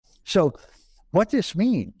So what this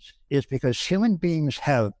means is because human beings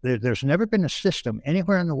there's never been a system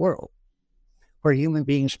anywhere in the world where human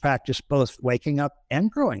beings practice both waking up and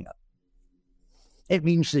growing up. It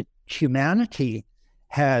means that humanity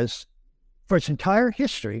has, for its entire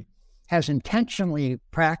history, has intentionally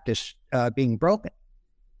practiced being broken.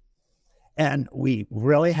 And we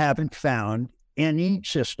really haven't found any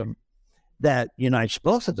system that unites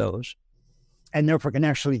both of those and therefore can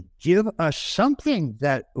actually give us something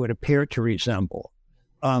that would appear to resemble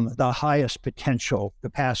the highest potential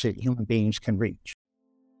capacity human beings can reach.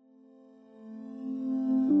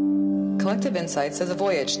 Collective Insights is a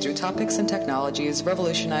voyage through topics and technologies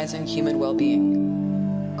revolutionizing human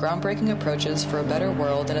well-being. Groundbreaking approaches for a better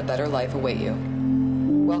world and a better life await you.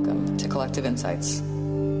 Welcome to Collective Insights.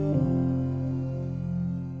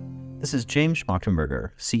 This is James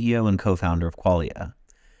Schmachtenberger, CEO and co-founder of Qualia.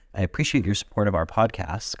 I appreciate your support of our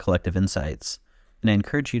podcast, Collective Insights, and I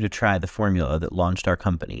encourage you to try the formula that launched our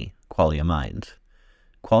company, Qualia Mind.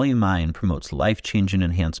 Qualia Mind promotes life-changing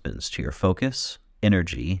enhancements to your focus,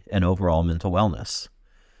 energy, and overall mental wellness.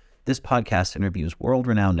 This podcast interviews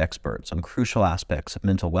world-renowned experts on crucial aspects of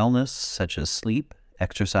mental wellness, such as sleep,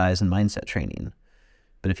 exercise, and mindset training.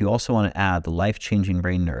 But if you also want to add the life-changing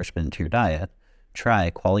brain nourishment to your diet,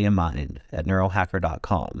 try Qualia Mind at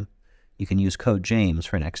neurohacker.com. You can use code JAMES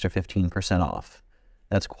for an extra 15% off.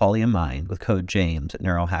 That's Qualia Mind with code JAMES at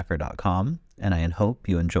neurohacker.com, and I hope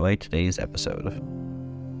you enjoy today's episode.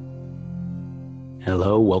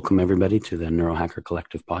 Hello, welcome everybody to the Neurohacker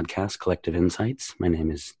Collective podcast, Collective Insights. My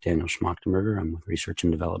name is Daniel Schmachtenberger. I'm with Research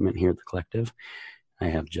and Development here at the Collective. I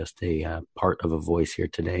have just a part of a voice here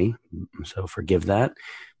today, so forgive that.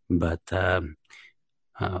 But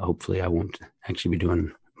hopefully I won't actually be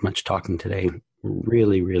doing much talking today.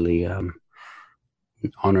 Really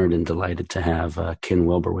honored and delighted to have Ken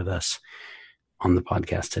Wilber with us on the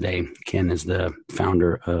podcast today. Ken is the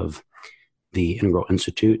founder of the Integral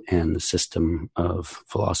Institute and the system of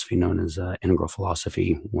philosophy known as Integral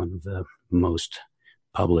Philosophy, one of the most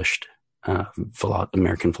published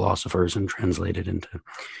American philosophers and translated into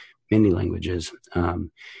many languages.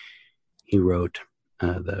 He wrote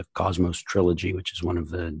the Cosmos Trilogy, which is one of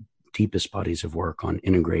the deepest bodies of work on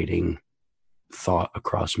integrating thought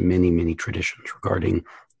across many traditions regarding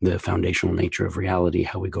the foundational nature of reality,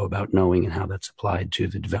 how we go about knowing, and how that's applied to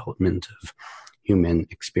the development of human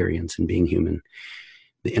experience and being human.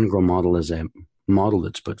 The integral model is a model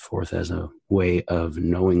that's put forth as a way of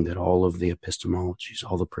knowing that all of the epistemologies,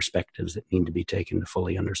 all the perspectives that need to be taken to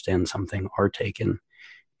fully understand something are taken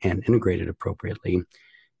and integrated appropriately.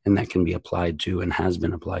 And that can be applied to and has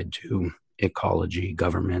been applied to ecology,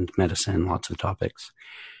 government, medicine, lots of topics.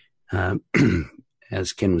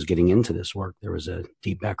 As Ken was getting into this work, there was a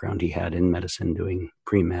deep background he had in medicine, doing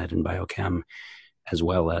pre-med and biochem, as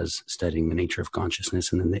well as studying the nature of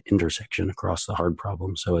consciousness and then the intersection across the hard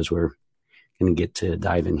problems. So as we're going to get to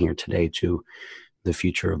dive in here today to the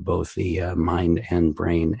future of both the mind and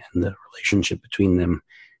brain and the relationship between them,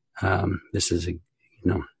 this is a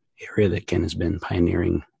area that Ken has been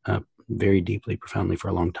pioneering very deeply, profoundly for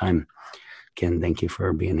a long time. Ken, thank you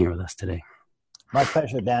for being here with us today. My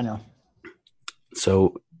pleasure, Daniel.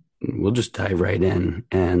 So we'll just dive right in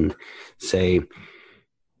and say,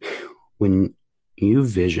 when you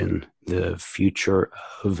vision the future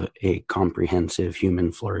of a comprehensive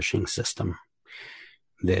human flourishing system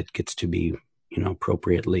that gets to be,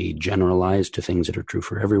 appropriately generalized to things that are true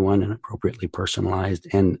for everyone and appropriately personalized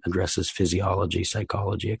and addresses physiology,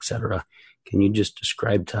 psychology, etc., can you just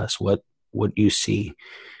describe to us what you see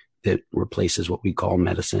that replaces what we call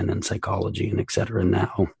medicine and psychology and et cetera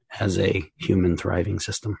now as a human thriving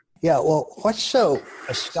system? Yeah, well, what's so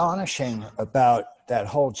astonishing about that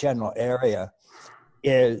whole general area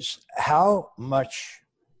is how much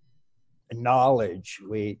knowledge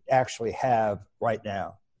we actually have right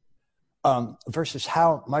now versus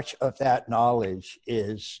how much of that knowledge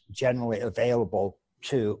is generally available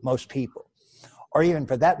to most people, or even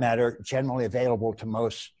for that matter, generally available to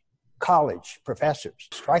most college professors.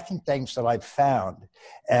 Striking things that I've found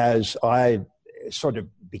as I sort of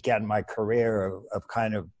began my career of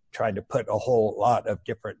kind of trying to put a whole lot of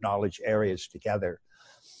different knowledge areas together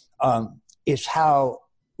is how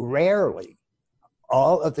rarely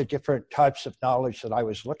all of the different types of knowledge that I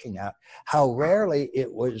was looking at, how rarely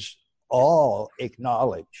it was all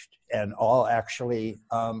acknowledged and all actually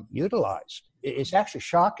utilized. It's actually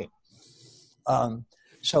shocking.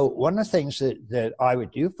 So one of the things that I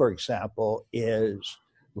would do, for example, is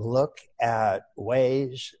look at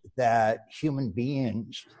ways that human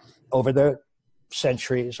beings over the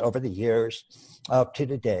centuries, over the years, up to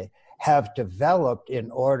today, have developed in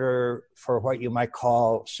order for what you might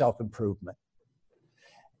call self-improvement.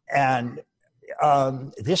 And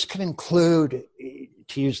this can include,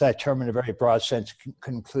 to use that term in a very broad sense,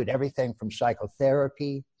 can include everything from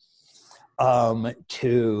psychotherapy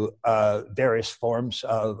to various forms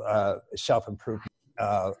of self-improvement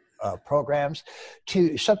programs,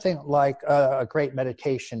 to something like a great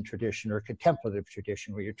meditation tradition or a contemplative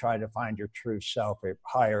tradition where you're trying to find your true self, or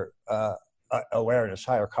higher awareness,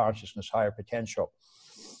 higher consciousness, higher potential.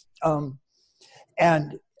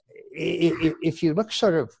 And if you look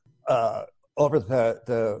sort of over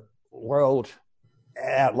the world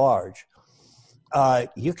at large,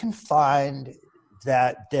 you can find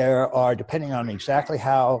that there are, depending on exactly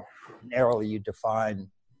how narrowly you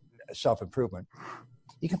define self-improvement,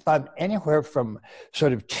 you can find anywhere from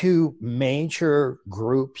sort of two major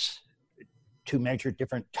groups, two major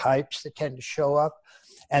different types that tend to show up.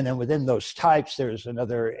 And then within those types, there's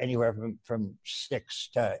another anywhere from 6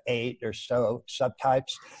 to 8 or so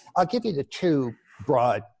subtypes. I'll give you the two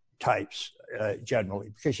broad types generally,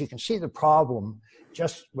 because you can see the problem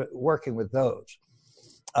just with working with those.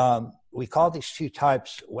 We call these two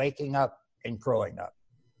types waking up and growing up.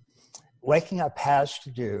 Waking up has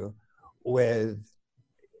to do with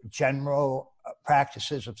general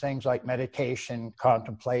practices of things like meditation,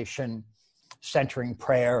 contemplation, centering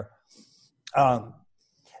prayer,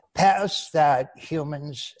 paths that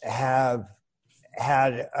humans have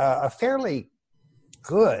had a fairly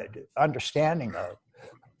good understanding of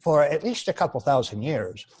for at least a couple thousand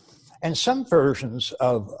years. And some versions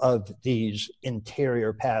of these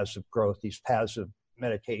interior paths of growth, these paths of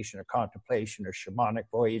meditation or contemplation or shamanic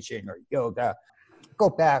voyaging or yoga, go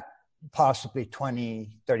back possibly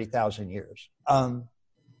 20, 30,000 years.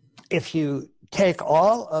 If you take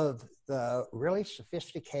all of the really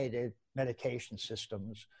sophisticated meditation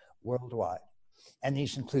systems worldwide, and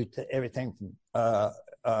these include everything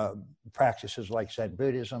from practices like Zen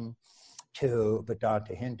Buddhism to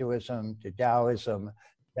Vedanta Hinduism to Taoism,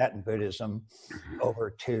 Tibetan Buddhism, over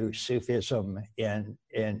to Sufism in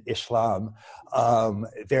Islam,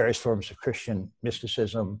 various forms of Christian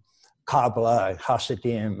mysticism, Kabbalah,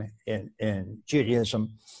 Hasidim in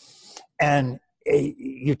Judaism. And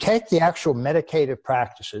you take the actual meditative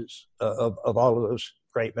practices of all of those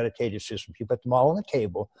great meditative systems, you put them all on the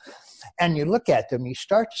table, and you look at them, you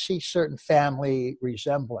start to see certain family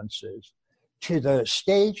resemblances to the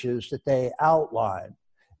stages that they outline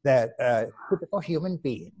that a typical human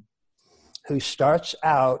being who starts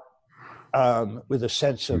out with a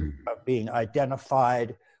sense of being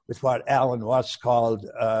identified with what Alan Watts called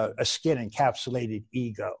a skin-encapsulated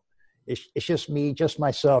ego. It's just me, just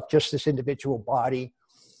myself, just this individual body.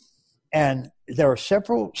 And there are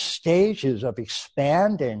several stages of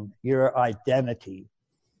expanding your identity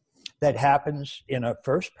that happens in a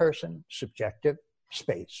first-person subjective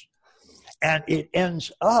space. And it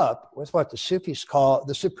ends up with what the Sufis call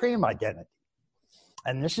the supreme identity.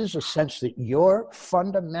 And this is a sense that your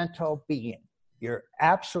fundamental being, your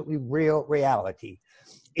absolutely real reality,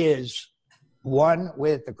 is one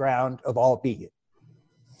with the ground of all being.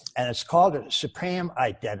 And it's called a supreme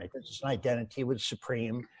identity. It's an identity with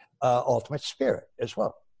supreme ultimate spirit as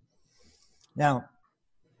well. Now,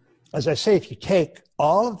 as I say, if you take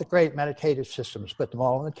all of the great meditative systems, put them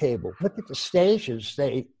all on the table, look at the stages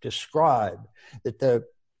they describe that the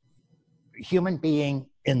human being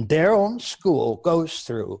in their own school goes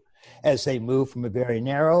through as they move from a very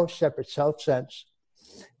narrow, separate self-sense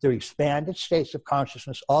through expanded states of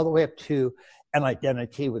consciousness all the way up to an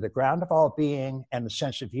identity with the ground of all being and the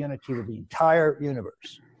sense of unity with the entire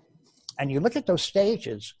universe. And you look at those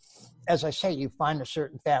stages, as I say, you find a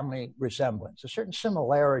certain family resemblance, a certain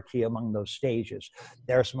similarity among those stages.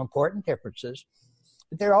 There are some important differences,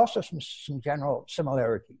 but there are also some general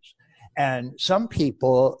similarities. And some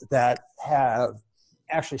people that have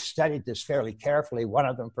actually studied this fairly carefully, one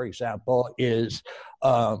of them, for example, is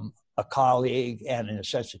a colleague and, in a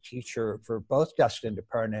sense, a teacher for both Dustin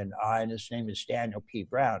DePerna and I, and his name is Daniel P.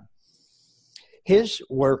 Brown. His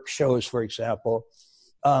work shows, for example,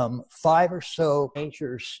 5 or so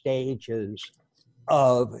major stages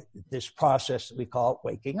of this process that we call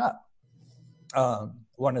waking up.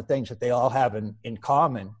 One of the things that they all have in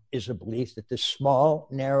common is a belief that this small,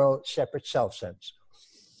 narrow, separate self-sense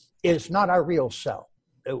is not our real self.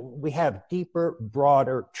 We have deeper,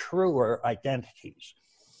 broader, truer identities.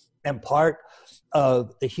 And part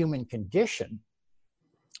of the human condition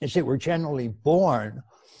is that we're generally born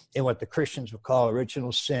in what the Christians would call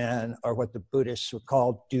original sin, or what the Buddhists would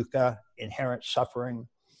call dukkha, inherent suffering.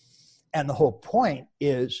 And the whole point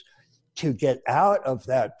is to get out of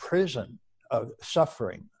that prison of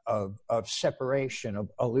suffering, of separation, of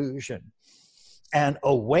illusion, and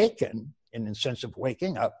awaken, in the sense of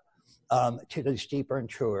waking up, to these deeper and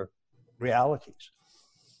truer realities.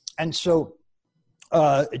 And so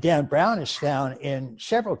Dan Brown is found in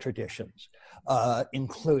several traditions,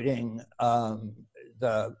 including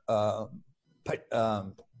the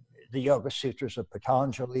Yoga Sutras of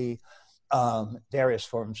Patanjali, various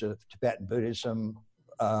forms of Tibetan Buddhism,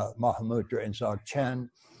 Mahamudra and Dzogchen,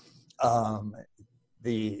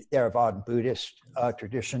 the Theravada Buddhist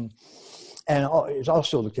tradition, and he's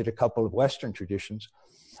also looked at a couple of Western traditions.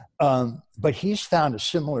 But he's found a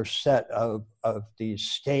similar set of these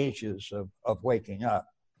stages of waking up.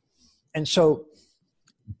 And so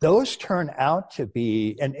those turn out to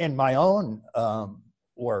be, and in my own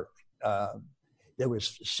work, that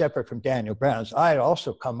was separate from Daniel Brown's, I had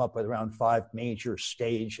also come up with around 5 major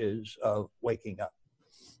stages of waking up.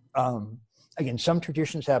 Again, some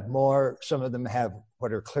traditions have more, some of them have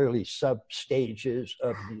what are clearly sub-stages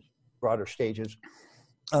of these broader stages.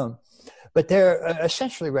 But they're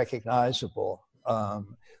essentially recognizable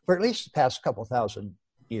for at least the past couple thousand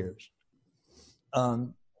years.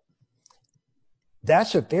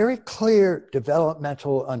 That's a very clear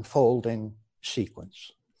developmental unfolding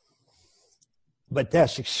sequence. But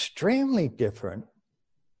that's extremely different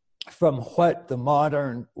from what the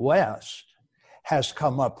modern West has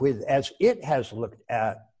come up with as it has looked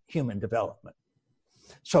at human development.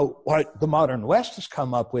 So what the modern West has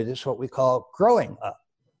come up with is what we call growing up.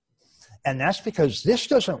 And that's because this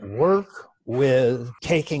doesn't work with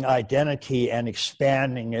taking identity and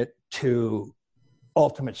expanding it to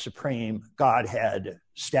ultimate supreme Godhead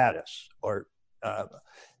status or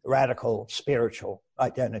radical spiritual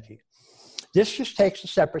identity. This just takes a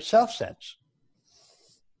separate self-sense,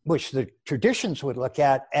 which the traditions would look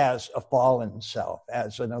at as a fallen self,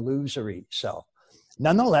 as an illusory self.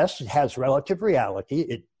 Nonetheless, it has relative reality.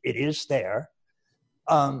 It is there.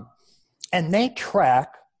 And they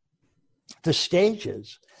track the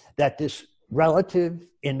stages that this relative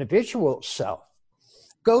individual self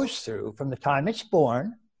goes through from the time it's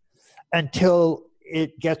born until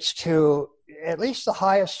it gets to at least the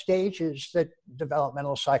highest stages that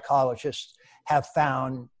developmental psychologists have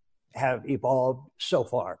found have evolved so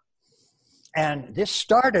far. And this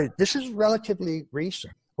is relatively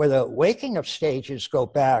recent, where the waking up stages go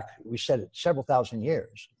back, we said it, several thousand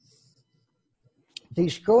years.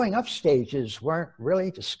 These growing up stages weren't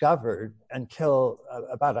really discovered until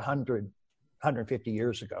about 100, 150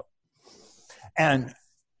 years ago.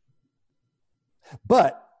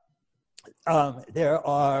 But there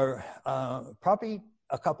are probably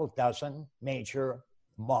a couple dozen major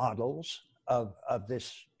models of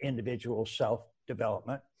this individual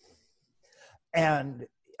self-development. And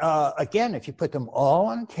again, if you put them all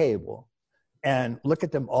on a table and look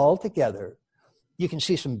at them all together, you can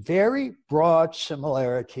see some very broad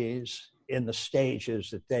similarities in the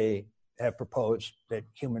stages that they have proposed that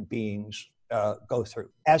human beings go through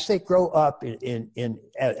as they grow up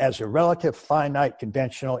as a relative, finite,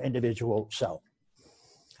 conventional individual self.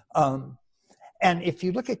 And if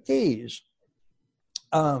you look at these,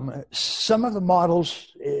 some of the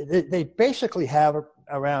models, they basically have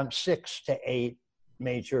around 6 to 8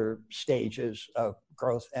 major stages of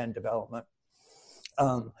growth and development.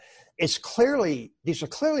 These are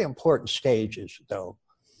clearly important stages, though,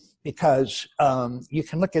 because you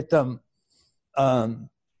can look at them.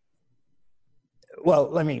 Well,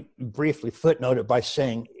 let me briefly footnote it by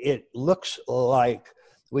saying it looks like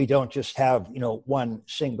we don't just have, one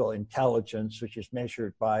single intelligence, which is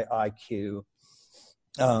measured by IQ.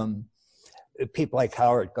 People like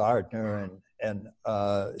Howard Gardner and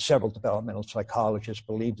several developmental psychologists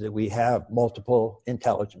believe that we have multiple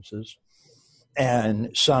intelligences.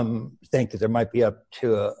 And some think that there might be up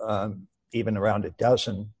to even around a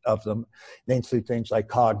dozen of them. They include things like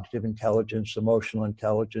cognitive intelligence, emotional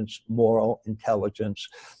intelligence, moral intelligence,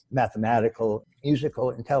 mathematical,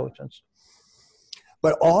 musical intelligence.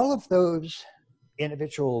 But all of those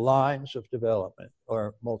individual lines of development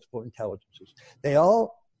or multiple intelligences, they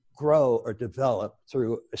all grow or develop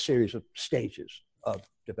through a series of stages of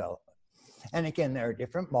development. And again, there are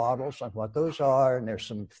different models on what those are, and there's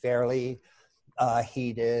some fairly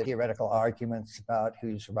heated theoretical arguments about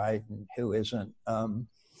who's right and who isn't.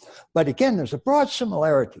 But again, there's a broad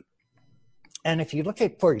similarity. And if you look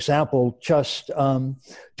at, for example, just to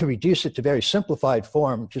reduce it to very simplified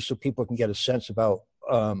form, just so people can get a sense about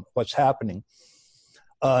what's happening,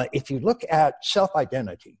 if you look at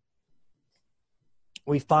self-identity,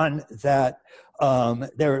 we find that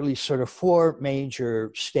there are at least sort of 4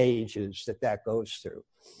 major stages that goes through.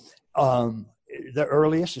 The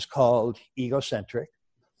earliest is called egocentric.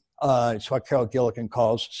 It's what Carol Gilligan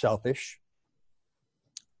calls selfish.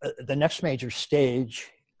 The next major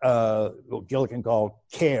stage, Gilligan called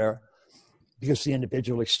care, because the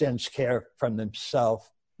individual extends care from themselves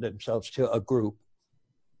to a group.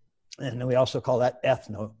 And then we also call that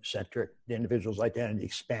ethnocentric. The individual's identity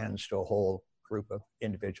expands to a whole group of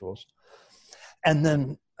individuals. And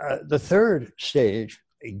then the third stage,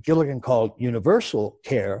 Gilligan called universal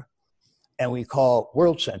care, and we call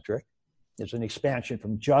world-centric. It's an expansion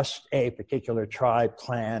from just a particular tribe,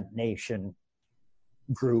 clan, nation,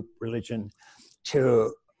 group, religion,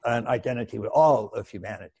 to an identity with all of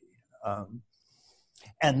humanity.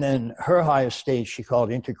 And then her highest stage she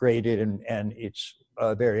called integrated, and it's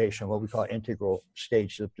a variation of what we call integral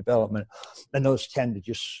stages of development. And those tend to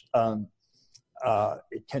just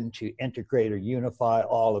tend to integrate or unify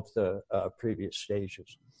all of the previous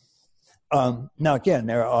stages. Now, again,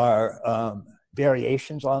 there are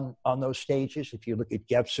variations on those stages. If you look at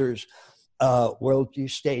Gebser's worldview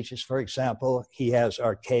stages, for example, he has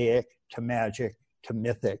archaic to magic to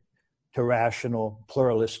mythic to rational,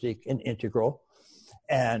 pluralistic, and integral.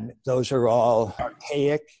 And those are all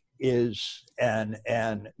archaic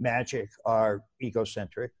and magic are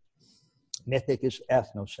egocentric. Mythic is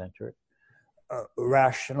ethnocentric.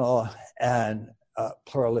 Rational and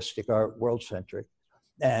pluralistic are world-centric.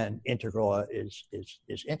 And integral is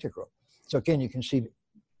integral. So again, you can see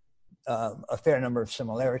a fair number of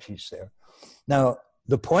similarities there. Now,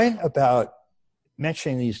 the point about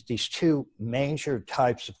mentioning these two major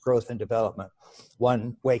types of growth and development,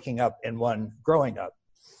 one waking up and one growing up,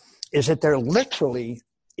 is that there literally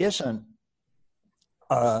isn't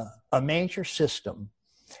a major system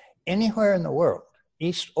anywhere in the world,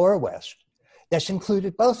 east or west, that's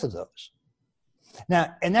included both of those.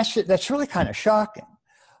 Now, and that's really kind of shocking,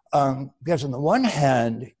 because on the one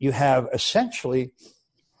hand, you have essentially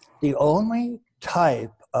the only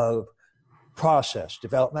type of process,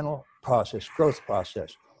 developmental process, growth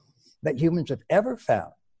process, that humans have ever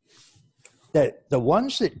found, that the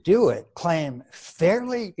ones that do it claim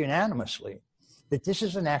fairly unanimously that this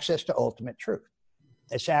is an access to ultimate truth.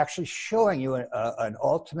 It's actually showing you an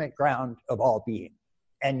ultimate ground of all being.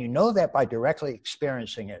 And you know that by directly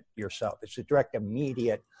experiencing it yourself. It's a direct,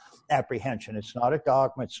 immediate apprehension. It's not a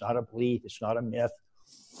dogma. It's not a belief. It's not a myth.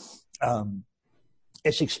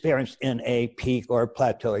 It's experienced in a peak or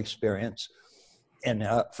plateau experience in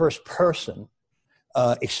a first person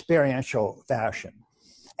experiential fashion.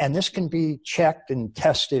 And this can be checked and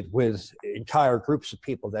tested with entire groups of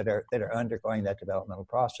people that are undergoing that developmental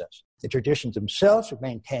process. The traditions themselves have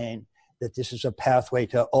maintained that this is a pathway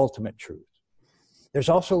to ultimate truth. There's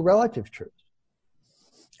also relative truth.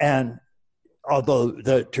 And although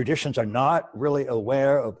the traditions are not really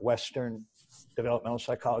aware of Western developmental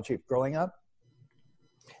psychology of growing up,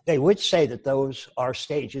 they would say that those are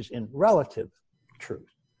stages in relative truth.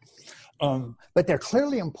 But they're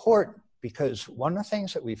clearly important, because one of the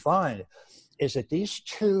things that we find is that these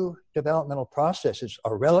two developmental processes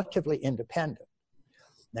are relatively independent.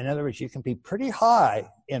 In other words, you can be pretty high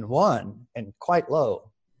in one and quite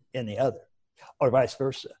low in the other, or vice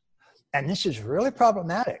versa. And this is really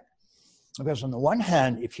problematic, because on the one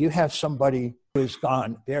hand, if you have somebody who's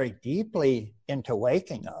gone very deeply into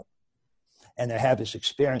waking up, and they have this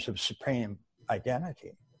experience of supreme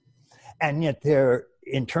identity, and yet they're,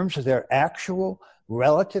 in terms of their actual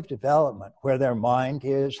relative development, where their mind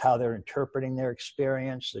is, how they're interpreting their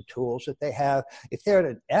experience, the tools that they have, if they're at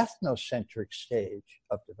an ethnocentric stage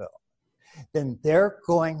of development, then they're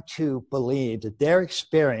going to believe that their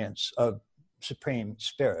experience of supreme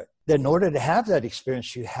spirit, that in order to have that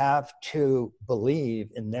experience, you have to believe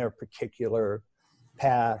in their particular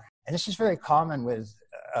path. And this is very common with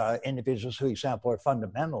individuals who, for example, are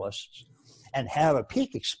fundamentalists and have a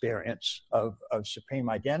peak experience of supreme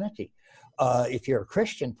identity. If you're a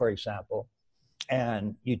Christian, for example,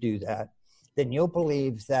 and you do that, then you'll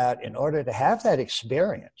believe that in order to have that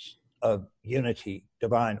experience of unity,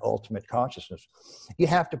 divine, ultimate consciousness, you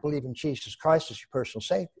have to believe in Jesus Christ as your personal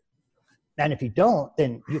Savior. And if you don't,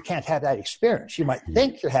 then you can't have that experience. You might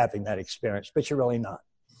think you're having that experience, but you're really not.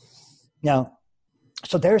 Now,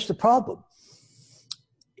 so there's the problem.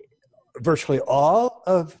 Virtually all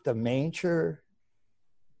of the major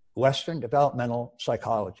Western developmental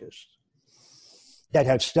psychologists that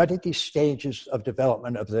have studied these stages of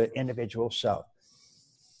development of the individual self,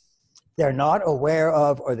 they're not aware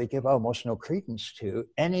of, or they give almost no credence to,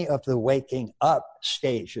 any of the waking up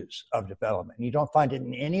stages of development. You don't find it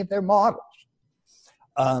in any of their models.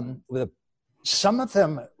 Some of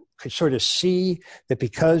them could sort of see that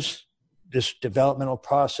because this developmental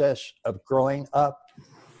process of growing up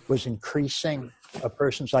was increasing a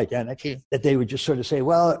person's identity, that they would just sort of say,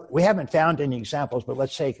 well, we haven't found any examples, but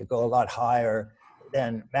let's say it could go a lot higher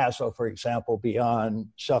than Maslow, for example. Beyond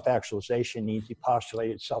self-actualization needs, he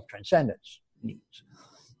postulated self-transcendence needs.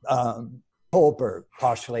 Wilber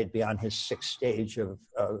postulated beyond his sixth stage of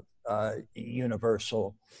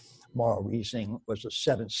universal moral reasoning was the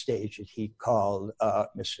seventh stage that he called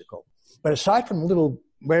mystical. But aside from little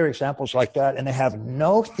rare examples like that, and they have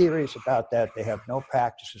no theories about that, they have no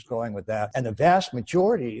practices going with that, and the vast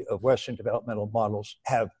majority of Western developmental models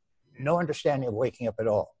have no understanding of waking up at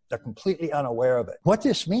all. They're completely unaware of it. What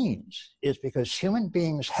this means is because human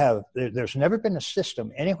beings there's never been a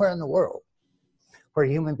system anywhere in the world where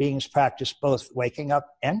human beings practice both waking up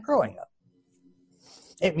and growing up.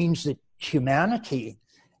 It means that humanity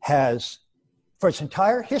has, for its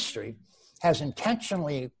entire history, has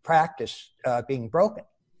intentionally practiced being broken.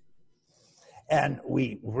 And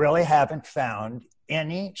we really haven't found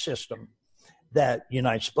any system that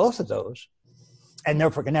unites both of those, and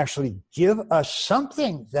therefore can actually give us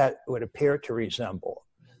something that would appear to resemble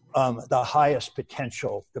the highest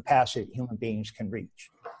potential capacity human beings can reach.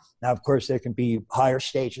 Now, of course, there can be higher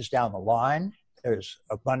stages down the line. There's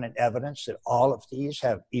abundant evidence that all of these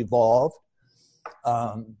have evolved.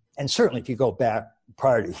 And certainly if you go back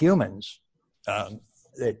prior to humans,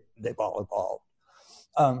 they've all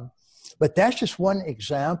evolved. But that's just one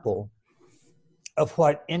example of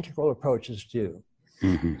what integral approaches do.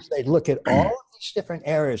 Mm-hmm. So they look at all of these different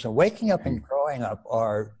areas, and waking up and growing up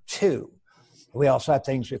are two. We also have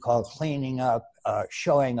things we call cleaning up,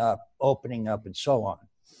 showing up, opening up, and so on.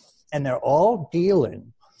 And they're all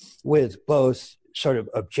dealing with both sort of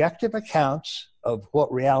objective accounts of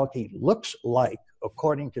what reality looks like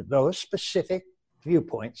according to those specific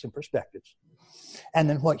viewpoints and perspectives, and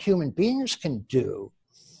then what human beings can do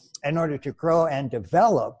in order to grow and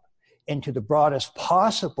develop into the broadest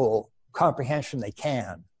possible comprehension they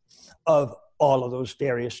can of all of those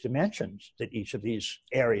various dimensions that each of these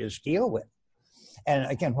areas deal with. And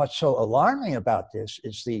again, what's so alarming about this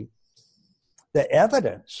is the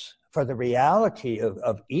evidence for the reality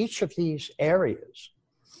of each of these areas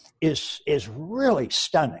is really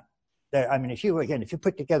stunning. I mean, if you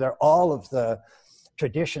put together all of the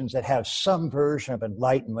traditions that have some version of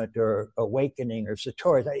enlightenment or awakening or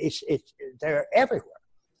satori, they're everywhere.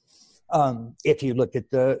 If you look at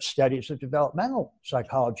the studies of developmental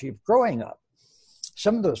psychology of growing up,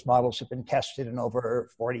 some of those models have been tested in over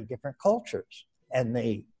 40 different cultures, and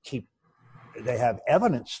they have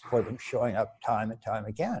evidence for them showing up time and time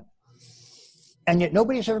again. And yet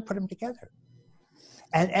nobody's ever put them together.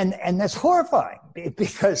 And that's horrifying,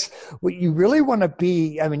 because what you really want to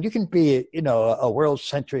be, I mean, you can be, a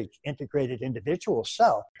world-centric, integrated individual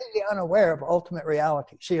self, completely unaware of ultimate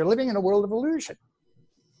reality. So you're living in a world of illusion.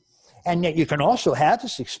 And yet you can also have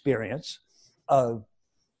this experience of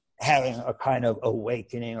having a kind of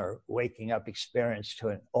awakening or waking up experience to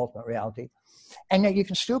an ultimate reality. And yet you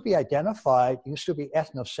can still be identified, you can still be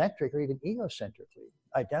ethnocentric or even egocentrically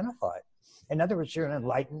identified. In other words, you're an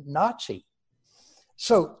enlightened Nazi.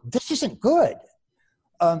 So this isn't good.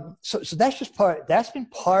 So that's been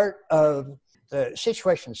part of the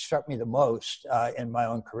situation that struck me the most in my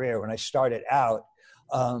own career when I started out,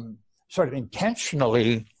 sort of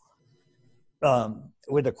intentionally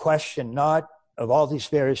with a question not of all these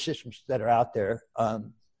various systems that are out there,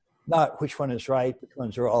 not which one is right, which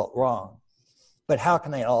ones are all wrong, but how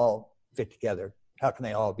can they all fit together? How can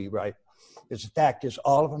they all be right? Because the fact is,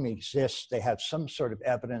 all of them exist. They have some sort of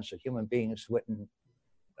evidence that human beings wouldn't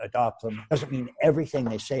adopt them. Doesn't mean everything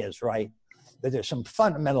they say is right, but there's some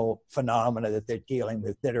fundamental phenomena that they're dealing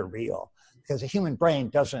with that are real, because the human brain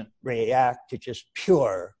doesn't react to just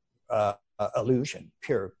pure illusion,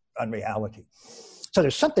 pure unreality. So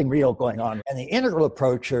there's something real going on, and the integral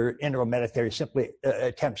approach or integral metatheory simply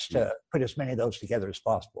attempts to put as many of those together as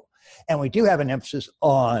possible. And we do have an emphasis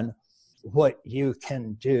on what you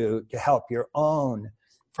can do to help your own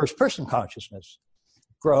first-person consciousness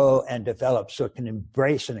grow and develop so it can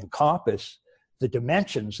embrace and encompass the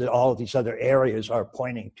dimensions that all of these other areas are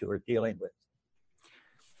pointing to or dealing with.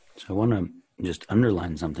 So I want to just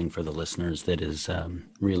underline something for the listeners that is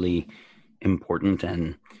really important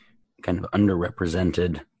and kind of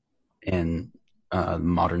underrepresented in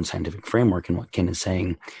modern scientific framework. And what Ken is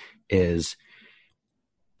saying is,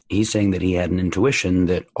 he's saying that he had an intuition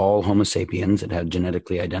that all Homo sapiens that had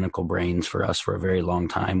genetically identical brains for us for a very long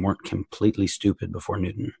time weren't completely stupid before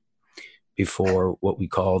Newton, before what we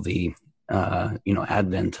call the,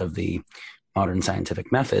 advent of the modern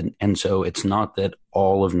scientific method. And so it's not that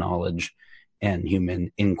all of knowledge and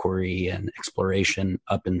human inquiry and exploration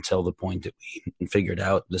up until the point that we figured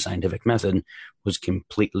out the scientific method was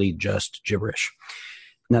completely just gibberish.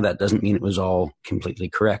 Now, that doesn't mean it was all completely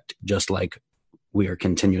correct, just like we are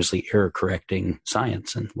continuously error correcting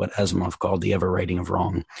science and what Asimov called the ever righting of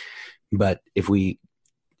wrong. But if we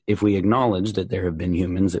acknowledge that there have been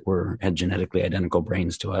humans that had genetically identical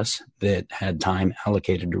brains to us, that had time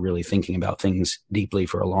allocated to really thinking about things deeply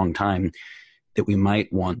for a long time, that we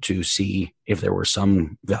might want to see if there were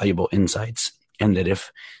some valuable insights, and that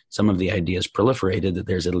if some of the ideas proliferated, that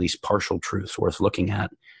there's at least partial truths worth looking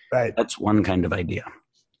at. Right. That's one kind of idea.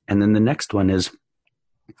 And then the next one is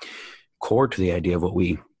core to the idea of what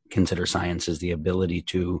we consider science is the ability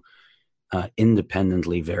to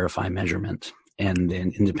independently verify measurement and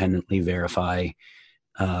then independently verify,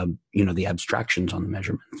 the abstractions on the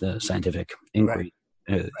measurement, the scientific inquiry,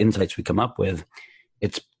 insights we come up with.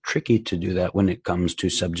 It's tricky to do that when it comes to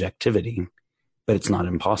subjectivity, but it's not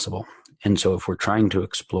impossible. And so if we're trying to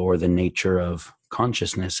explore the nature of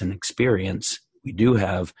consciousness and experience, we do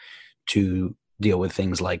have to deal with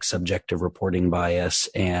things like subjective reporting bias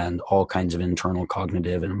and all kinds of internal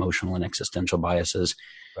cognitive and emotional and existential biases.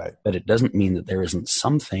 Right. But it doesn't mean that there isn't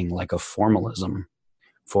something like a formalism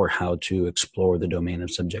for how to explore the domain of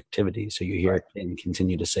subjectivity. So you hear it and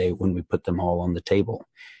continue to say, when we put them all on the table,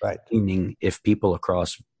 meaning if people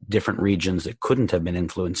across different regions that couldn't have been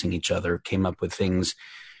influencing each other came up with things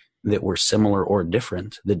that were similar or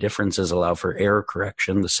different, the differences allow for error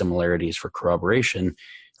correction, the similarities for corroboration,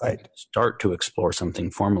 start to explore something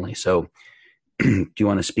formally. So do you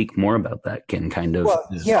want to speak more about that, Ken, kind of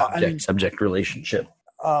object-subject relationship?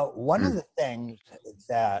 One of the things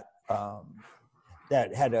that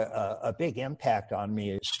that had a big impact on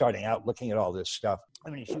me is starting out looking at all this stuff. I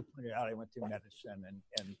mean, as you pointed out, I went through medicine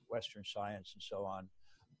and Western science and so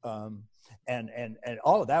on. And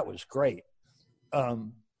all of that was great.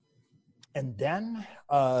 And then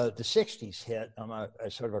the 60s hit. I'm a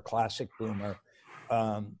sort of a classic boomer.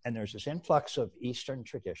 And there's this influx of Eastern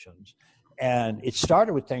traditions. And it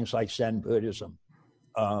started with things like Zen Buddhism.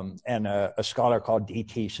 And a scholar called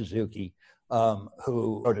D.T. Suzuki,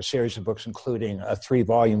 who wrote a series of books, including a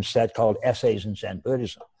 3-volume set called Essays in Zen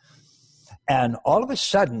Buddhism. And all of a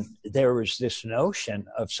sudden, there was this notion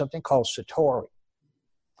of something called Satori.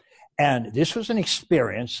 And this was an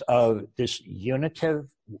experience of this unitive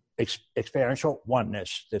experiential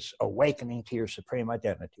oneness, this awakening to your supreme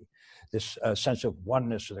identity, this sense of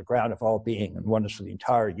oneness of the ground of all being and oneness of the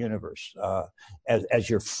entire universe as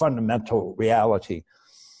your fundamental reality.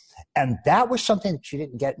 And that was something that you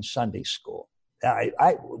didn't get in Sunday school.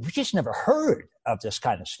 We just never heard of this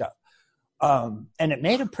kind of stuff. And it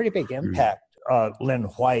made a pretty big impact. Lynn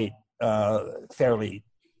White, fairly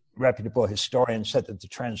reputable historian, said that the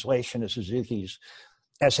translation of Suzuki's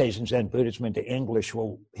Essays in Zen Buddhism into English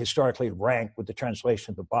will historically rank with the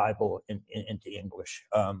translation of the Bible into English.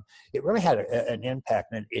 It really had an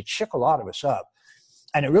impact, and it shook a lot of us up.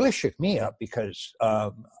 And it really shook me up because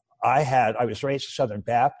I was raised a Southern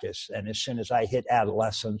Baptist, and as soon as I hit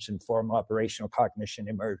adolescence and formal operational cognition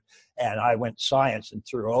emerged, and I went science and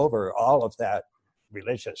threw over all of that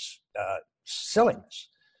religious silliness.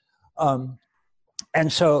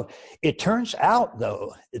 And so it turns out,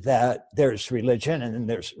 though, that there's religion and then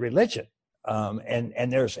there's religion.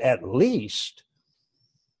 And there's at least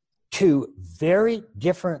 2 very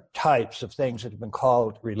different types of things that have been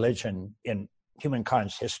called religion in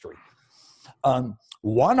humankind's history.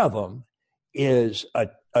 One of them is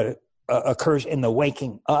occurs in the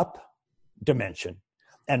waking up dimension,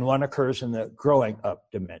 and one occurs in the growing up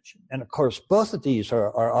dimension. And of course, both of these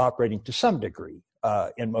are operating to some degree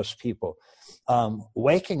in most people.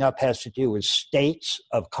 Waking up has to do with states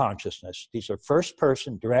of consciousness. These are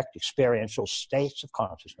first-person, direct, experiential states of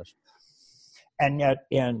consciousness. And yet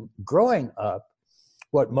in growing up,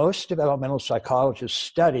 what most developmental psychologists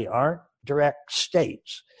study aren't direct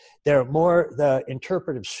states. They're more the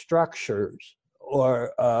interpretive structures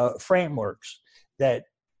or frameworks that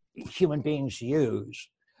human beings use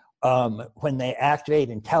when they activate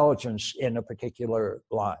intelligence in a particular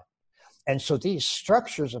line. And so these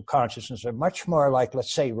structures of consciousness are much more like,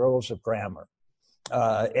 let's say, rules of grammar.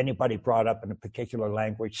 Anybody brought up in a particular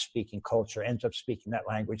language-speaking culture ends up speaking that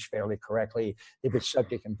language fairly correctly. They put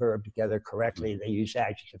subject and verb together correctly. They use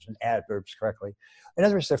adjectives and adverbs correctly. In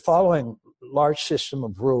other words, they're following a large system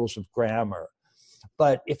of rules of grammar.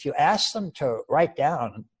 But if you ask them to write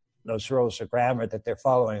down those rules of grammar that they're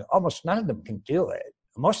following, almost none of them can do it.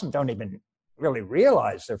 Most of them don't even really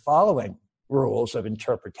realize they're following rules of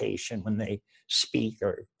interpretation when they speak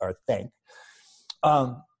or think.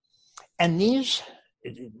 And these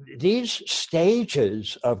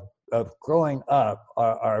stages of of growing up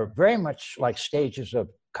are very much like stages of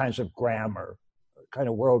kinds of grammar, kind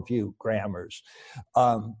of worldview grammars.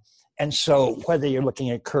 And so whether you're looking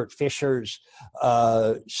at Kurt Fischer's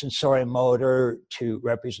sensorimotor to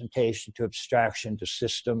representation to abstraction to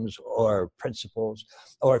systems or principles,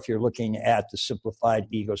 or if you're looking at the simplified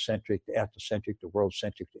egocentric to ethnocentric to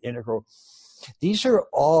world-centric to integral, these are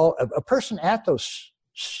all, a person at those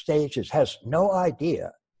stages has no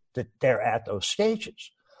idea that they're at those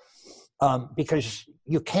stages, because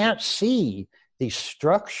you can't see these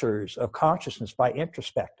structures of consciousness by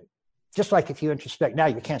introspecting. Just like if you introspect now,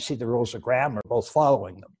 you can't see the rules of grammar, both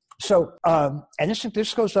following them. So, and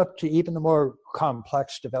this goes up to even the more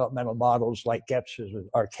complex developmental models like Gebser's,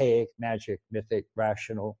 archaic, magic, mythic,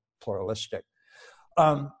 rational, pluralistic.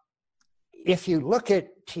 If you look at,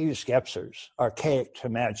 to use Gebser's, archaic to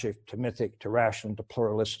magic to mythic to rational to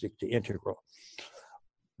pluralistic to integral,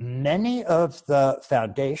 many of the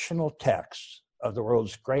foundational texts of the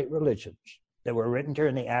world's great religions that were written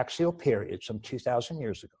during the axial period, some 2,000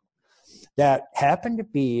 years ago, that happened to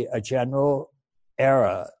be a general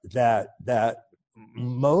era that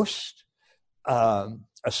most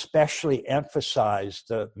especially emphasized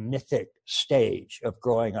the mythic stage of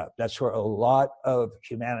growing up. That's where a lot of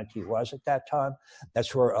humanity was at that time.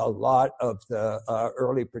 That's where a lot of the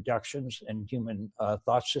early productions and human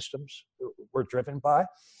thought systems were driven by.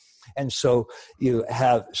 And so you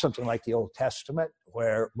have something like the Old Testament,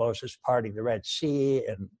 where Moses parting the Red Sea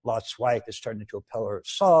and Lot's wife is turned into a pillar of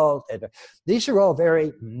salt. And these are all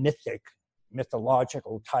very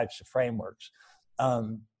mythological types of frameworks.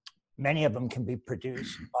 Many of them can be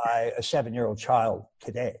produced by a 7-year-old child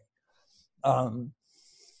today.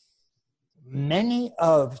 Many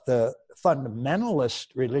of the fundamentalist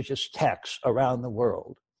religious texts around the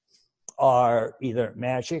world are either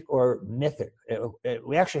magic or mythic.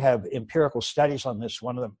 We actually have empirical studies on this.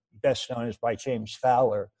 One of the best known is by James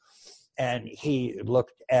Fowler, and he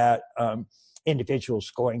looked at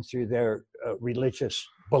individuals going through their religious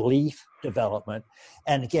belief development.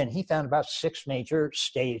 And again, he found about 6 major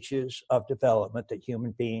stages of development that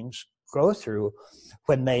human beings go through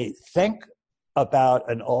when they think about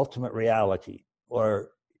an ultimate reality,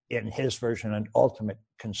 or in his version, an ultimate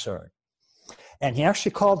concern. And he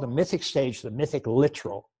actually called the mythic stage the mythic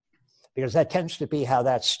literal, because that tends to be how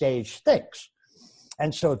that stage thinks.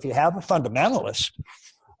 And so if you have a fundamentalist,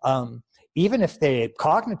 even if they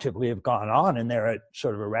cognitively have gone on and they're at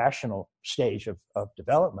sort of a rational stage of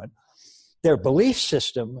development, their belief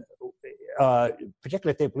system,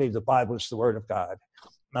 particularly if they believe the Bible is the Word of God,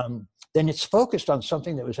 then it's focused on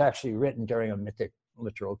something that was actually written during a mythic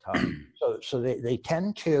literal time. So they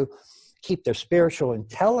tend to keep their spiritual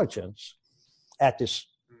intelligence at this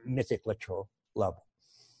mythic literal level.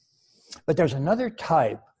 But there's another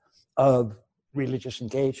type of religious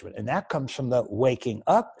engagement, and that comes from the waking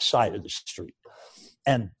up side of the street.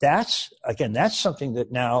 And that's something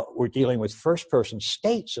that now we're dealing with first-person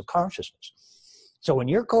states of consciousness. So when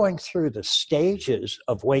you're going through the stages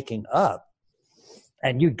of waking up,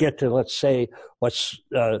 and you get to, let's say, what's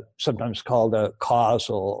sometimes called a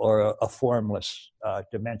causal or a formless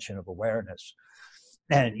dimension of awareness,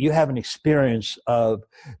 and you have an experience of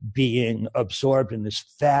being absorbed in this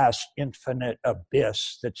vast, infinite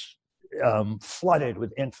abyss that's flooded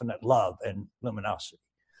with infinite love and luminosity.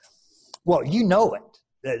 Well, you know it.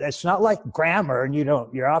 It's not like grammar, and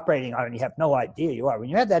you're operating on it and you have no idea you are. When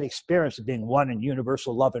you have that experience of being one in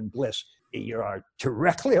universal love and bliss, you are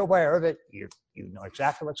directly aware of it. You know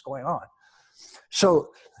exactly what's going on. So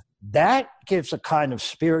that gives a kind of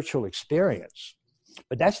spiritual experience.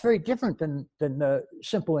 But that's very different than the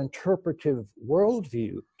simple interpretive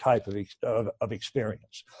worldview type of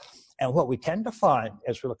experience. And what we tend to find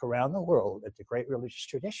as we look around the world at the great religious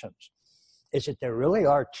traditions is that there really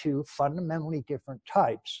are 2 fundamentally different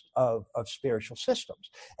types of spiritual systems.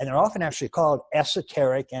 And they're often actually called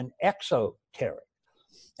esoteric and exoteric.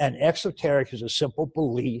 And exoteric is a simple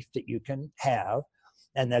belief that you can have,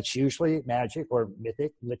 and that's usually magic or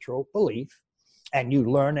mythic, literal belief. And you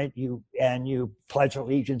learn it, you pledge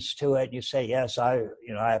allegiance to it. You say, yes, I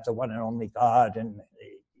have the one and only God and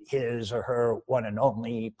his or her one and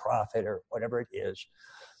only prophet or whatever it is.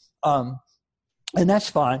 And that's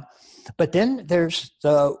fine. But then there's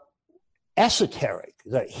the esoteric,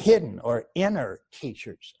 the hidden or inner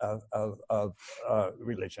teachers of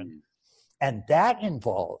religion. And that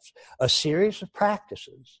involves a series of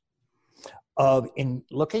practices of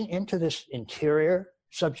looking into this interior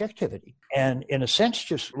subjectivity, and in a sense,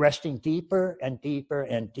 just resting deeper and deeper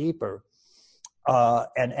and deeper.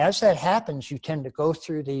 And as that happens, you tend to go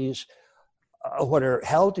through these what are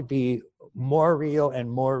held to be more real and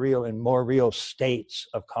more real and more real states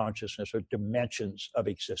of consciousness or dimensions of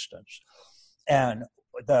existence. And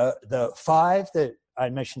the five that I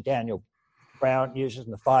mentioned Daniel Brown uses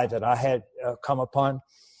and the five that I had come upon,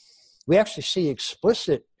 we actually see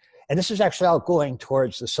explicit, and this is actually all going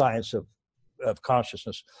towards the science of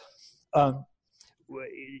consciousness. There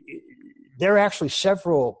are actually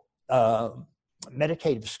several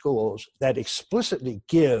meditative schools that explicitly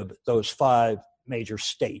give those five major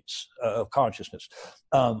states of consciousness.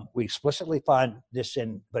 We explicitly find this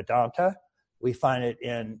in Vedanta. We find it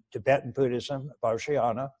in Tibetan Buddhism,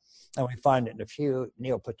 Vajrayana, and we find it in a few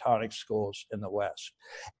Neoplatonic schools in the West.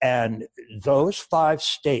 And those five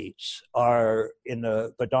states are, in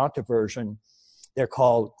the Vedanta version, they're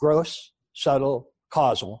called gross, subtle,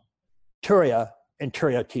 causal, turiya, and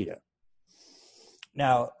turiyatita.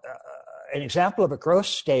 Now, an example of a gross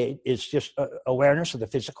state is just awareness of the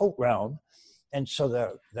physical realm. And so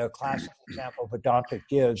the classic example Vedanta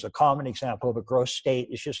gives, a common example of a gross state,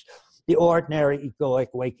 is just the ordinary egoic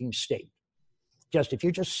waking state. Just if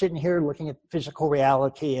you're just sitting here looking at physical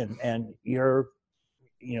reality and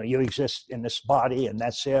you exist in this body and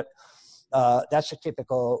that's it, that's a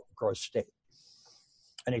typical gross state.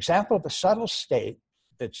 An example of a subtle state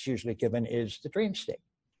that's usually given is the dream state.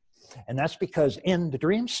 And that's because in the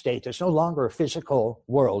dream state, there's no longer a physical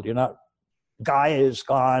world. Gaia is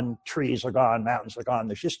gone, trees are gone, mountains are gone.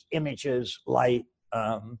 There's just images, light,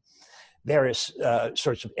 various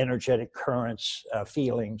sorts of energetic currents,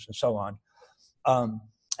 feelings, and so on.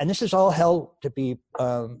 And this is all held to be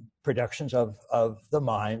productions of the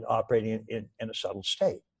mind operating in a subtle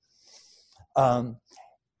state.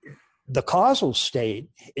 The causal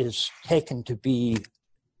state is taken to be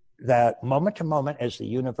that moment to moment as the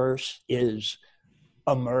universe is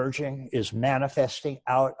emerging, is manifesting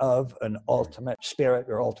out of an ultimate spirit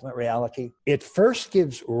or ultimate reality. It first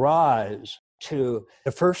gives rise to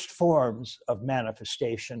the first forms of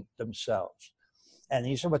manifestation themselves. And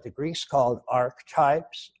these are what the Greeks called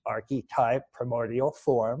archetypes, archetype, primordial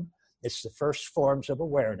form. It's the first forms of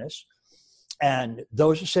awareness. And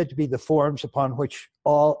those are said to be the forms upon which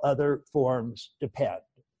all other forms depend.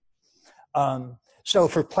 So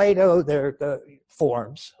for Plato, they're the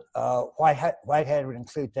forms. Whitehead would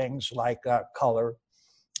include things like color.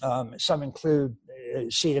 Some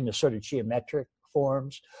see them as sort of geometric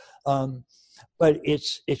forms. But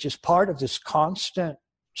it's just part of this constant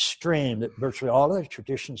stream that virtually all of the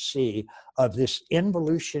traditions see of this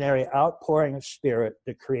involutionary outpouring of spirit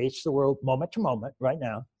that creates the world moment to moment right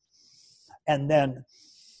now. And then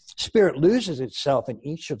spirit loses itself in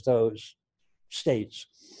each of those states.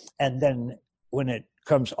 And then when it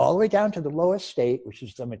comes all the way down to the lowest state, which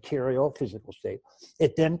is the material physical state,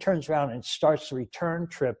 it then turns around and starts the return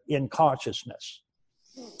trip in consciousness.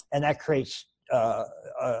 And that creates a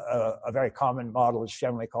very common model. It's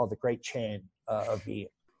generally called the Great Chain of Being.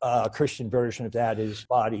 A Christian version of that is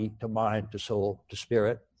body to mind to soul to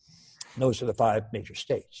spirit. And those are the five major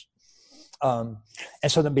states. And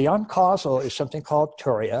so then beyond causal is something called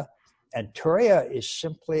turiya. And turiya is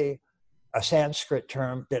simply a Sanskrit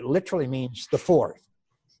term that literally means the fourth.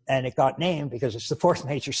 And it got named because it's the fourth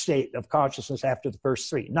major state of consciousness after the first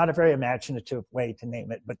three. Not a very imaginative way to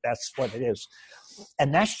name it, but that's what it is.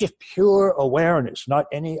 And that's just pure awareness, not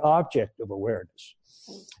any object of awareness.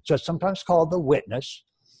 So it's sometimes called the witness.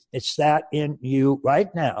 It's that in you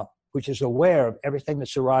right now, which is aware of everything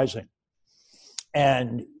that's arising.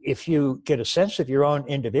 And if you get a sense of your own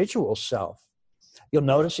individual self, you'll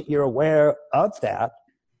notice that you're aware of that.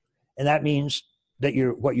 And that means that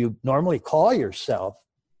what you normally call yourself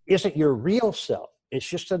isn't your real self. It's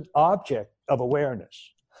just an object of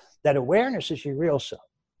awareness. That awareness is your real self.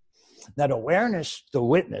 That awareness, the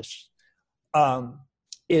witness,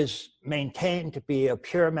 is maintained to be a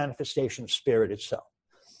pure manifestation of spirit itself.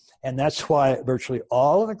 And that's why virtually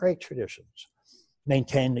all of the great traditions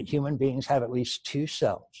maintain that human beings have at least two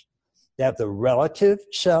selves. They have the relative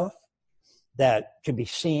self that can be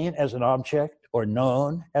seen as an object or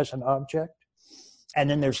known as an object. And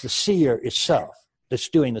then there's the seer itself that's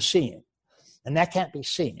doing the seeing. And that can't be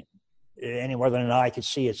seen any more than an eye could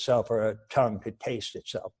see itself or a tongue could taste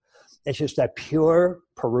itself. It's just that pure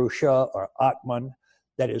Purusha or Atman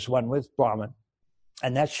that is one with Brahman.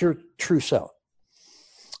 And that's your true self.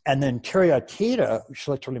 And then Turiyatita, which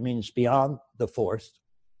literally means beyond the fourth,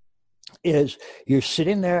 is you're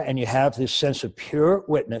sitting there and you have this sense of pure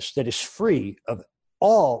witness that is free of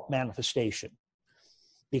all manifestation,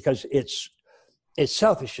 because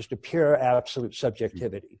itself is just a pure absolute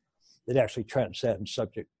subjectivity that actually transcends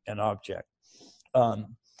subject and object.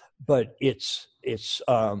 but it's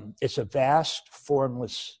a vast,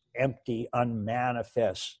 formless, empty,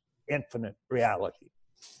 unmanifest, infinite reality.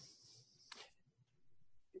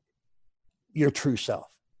 Your true self.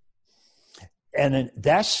 And then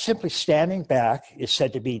that's simply standing back. It's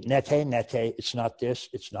said to be nete, nete. It's not this,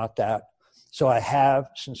 it's not that. So I have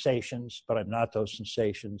sensations, but I'm not those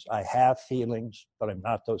sensations. I have feelings, but I'm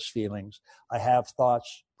not those feelings. I have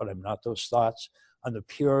thoughts, but I'm not those thoughts. I'm the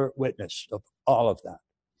pure witness of all of that.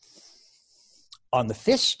 On the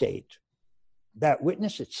fifth state, that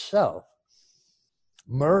witness itself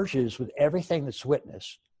merges with everything that's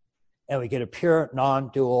witnessed, and we get a pure,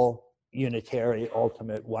 non-dual, unitary,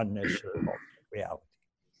 ultimate oneness or ultimate reality.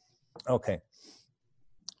 Okay.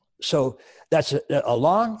 So that's a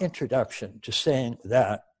long introduction to saying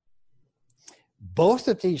that both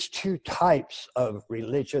of these two types of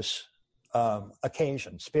religious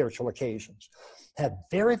occasions, spiritual occasions, have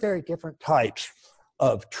very, very different types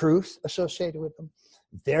of truth associated with them,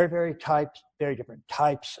 very different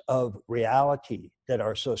types of reality that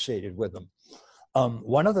are associated with them.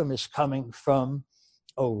 One of them is coming from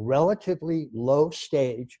a relatively low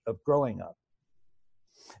stage of growing up.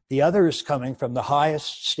 The other is coming from the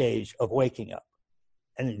highest stage of waking up.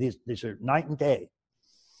 And these are night and day.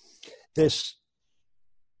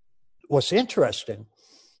 What's interesting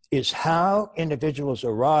is how individuals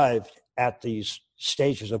arrived at these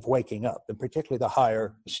stages of waking up, and particularly the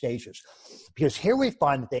higher stages. Because here we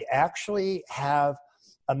find that they actually have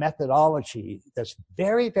a methodology that's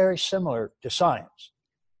very, very similar to science.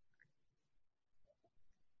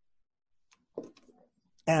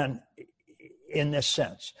 And in this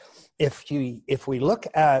sense, if we look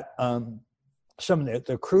at some of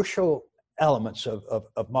the crucial elements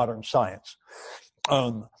of modern science,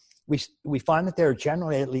 we find that there are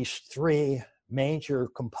generally at least three major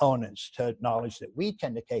components to knowledge that we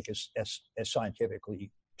tend to take as scientifically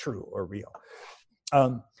true or real.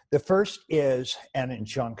 The first is an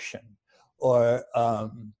injunction, or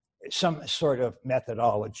some sort of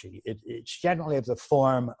methodology. It's generally of the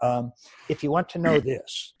form, if you want to know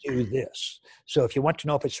this, do this. So if you want to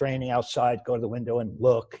know if it's raining outside, go to the window and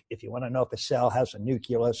look. If you want to know if a cell has a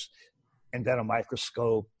nucleus, invent a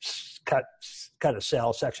microscope, cut a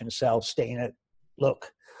cell, section a cell, stain it,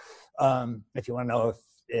 look. If you want to know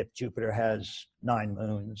if Jupiter has 9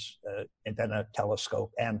 moons, invent a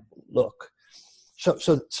telescope and look.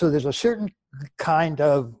 So there's a certain kind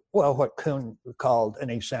of, well, what Kuhn called an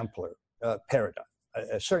exemplar paradigm,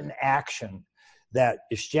 a certain action that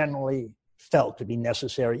is generally felt to be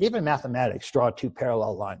necessary. Even mathematics, draw two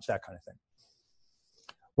parallel lines, that kind of thing.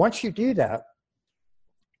 Once you do that,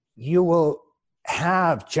 you will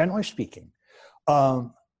have, generally speaking,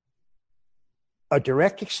 a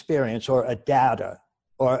direct experience or a data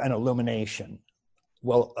or an illumination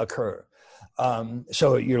will occur.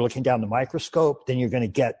 So you're looking down the microscope, then you're going to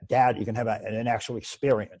get data. You can have an actual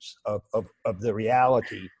experience of the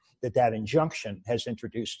reality that injunction has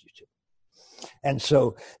introduced you to. And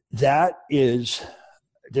so that is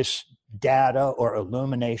this data or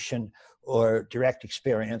illumination or direct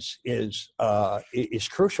experience is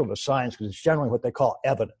crucial to science because it's generally what they call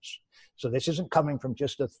evidence. So this isn't coming from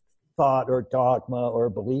just a thought or dogma or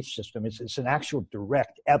a belief system. It's an actual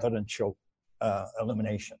direct evidential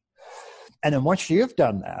illumination. And then once you've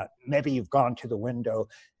done that, maybe you've gone to the window,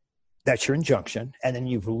 that's your injunction, and then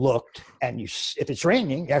you've looked, and if it's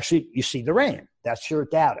raining, actually you see the rain. That's your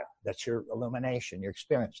data. That's your illumination, your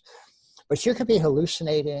experience. But you could be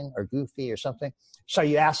hallucinating or goofy or something. So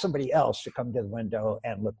you ask somebody else to come to the window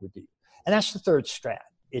and look with you. And that's the third strand.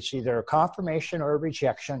 It's either a confirmation or a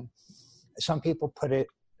rejection. Some people put it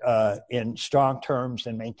in strong terms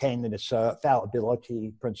and maintain that it's a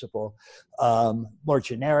fallibility principle. More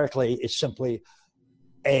generically, it's simply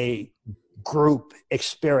a group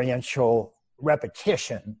experiential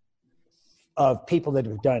repetition of people that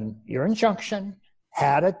have done your injunction,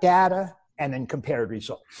 had a data, and then compared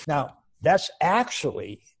results. Now, that's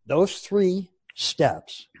actually, those three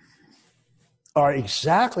steps are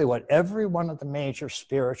exactly what every one of the major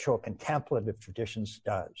spiritual contemplative traditions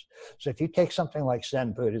does. So if you take something like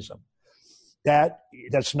Zen Buddhism,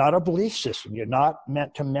 that's not a belief system. You're not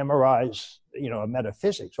meant to memorize, a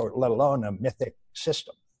metaphysics or let alone a mythic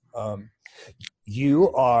system.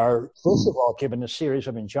 You are, first of all, given a series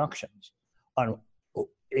of injunctions on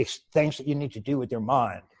things that you need to do with your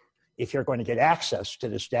mind if you're going to get access to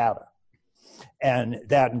this data. And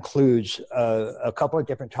that includes a couple of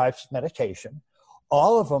different types of meditation.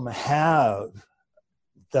 All of them have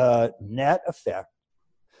the net effect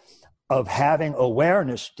of having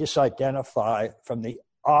awareness disidentify from the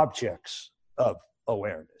objects of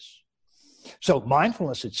awareness. So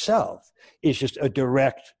mindfulness itself is just a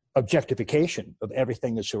direct objectification of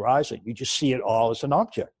everything that's arising. You just see it all as an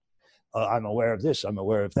object. I'm aware of this, I'm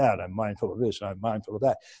aware of that, I'm mindful of this, I'm mindful of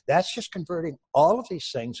that. That's just converting all of these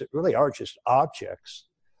things that really are just objects,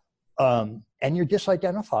 and you're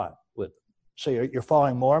disidentifying with them. So you're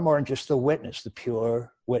falling more and more in just the witness, the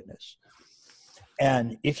pure witness.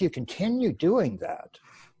 And if you continue doing that,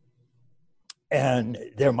 and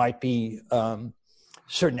there might be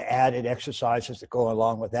certain added exercises that go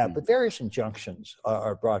along with that, but various injunctions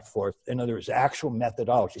are brought forth. In other words, actual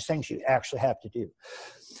methodologies, things you actually have to do.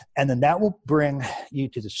 And then that will bring you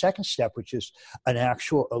to the second step, which is an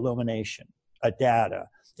actual illumination, a data.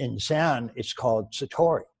 In Zen, it's called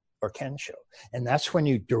Satori or Kensho. And that's when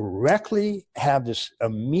you directly have this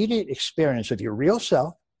immediate experience of your real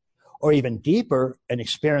self, or even deeper, an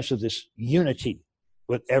experience of this unity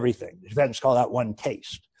with everything. The Tibetans call that one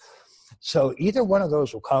taste. So either one of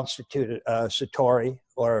those will constitute a Satori,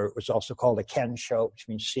 or what's also called a Kensho, which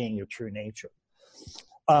means seeing your true nature.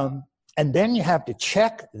 And then you have to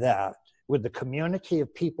check that with the community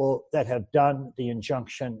of people that have done the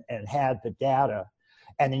injunction and had the data,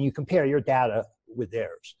 and then you compare your data with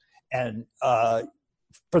theirs. And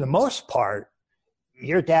for the most part,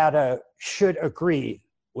 your data should agree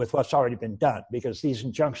with what's already been done, because these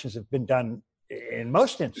injunctions have been done in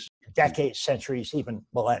most instances, decades, centuries, even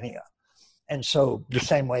millennia. And so the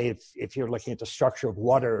same way, if you're looking at the structure of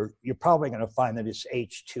water, you're probably going to find that it's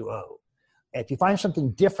H2O. If you find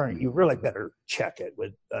something different, you really better check it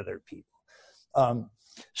with other people.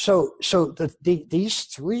 These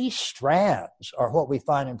three strands are what we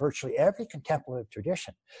find in virtually every contemplative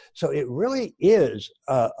tradition. So it really is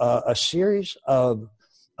a series of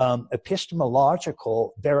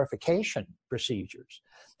epistemological verification procedures.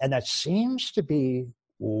 And that seems to be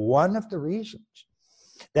one of the reasons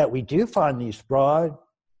that we do find these broad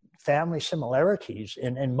family similarities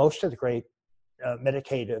in most of the great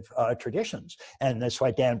meditative traditions. And that's why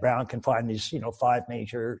Dan Brown can find these, 5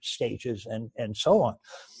 major stages and so on.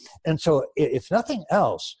 And so if nothing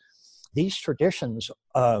else, these traditions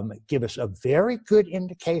give us a very good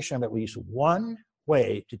indication of at least one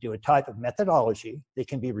way to do a type of methodology that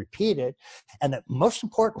can be repeated, and that most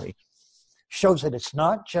importantly shows that it's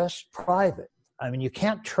not just private. I mean, you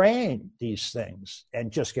can't train these things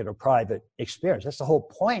and just get a private experience. That's the whole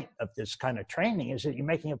point of this kind of training, is that you're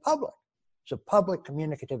making it public. It's a public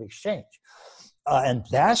communicative exchange. And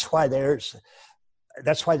that's why this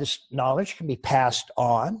knowledge can be passed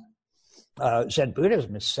on. Zen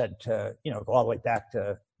Buddhism is said to, go all the way back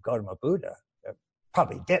to Gautama Buddha.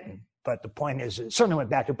 Probably didn't, but the point is it certainly went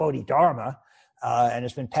back to Bodhidharma and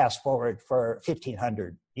has been passed forward for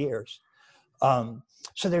 1,500 years.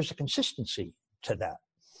 So there's a consistency to that.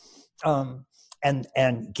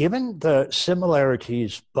 And given the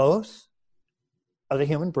similarities both of the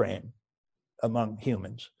human brain among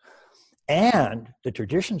humans, and the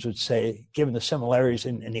traditions would say, given the similarities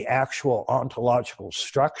in the actual ontological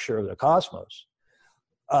structure of the cosmos,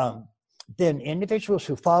 then individuals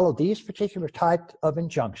who follow these particular type of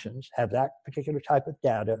injunctions, have that particular type of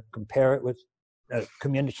data, compare it with a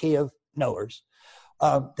community of knowers,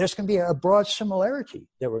 there's going to be a broad similarity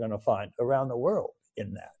that we're going to find around the world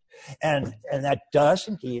in that. And that does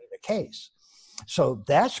indeed the case. So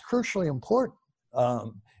that's crucially important,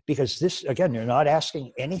 because this, again, you're not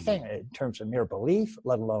asking anything in terms of mere belief,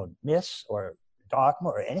 let alone myths or dogma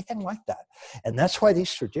or anything like that. And that's why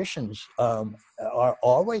these traditions are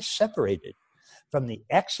always separated from the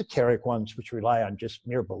exoteric ones, which rely on just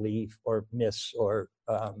mere belief or myths or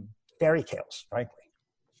fairy tales, frankly.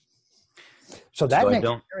 So that makes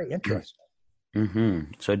it very interesting. Mm-hmm.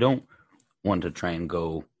 So I don't want to try and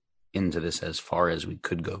go into this as far as we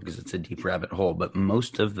could go, because it's a deep rabbit hole, but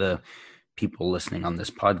most of the people listening on this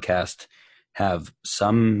podcast have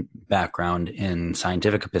some background in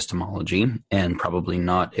scientific epistemology and probably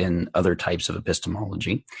not in other types of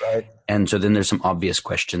epistemology. Right. And so then there's some obvious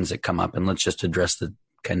questions that come up, and let's just address the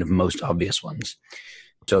kind of most obvious ones.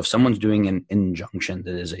 So if someone's doing an injunction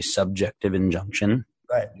that is a subjective injunction,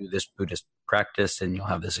 right, do this Buddhist practice and you'll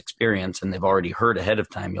have this experience, and they've already heard ahead of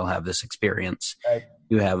time you'll have this experience, right,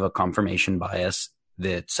 you have a confirmation bias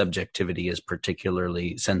that subjectivity is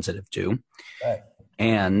particularly sensitive to. right.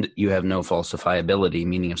 And you have no falsifiability,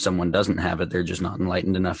 meaning if someone doesn't have it, they're just not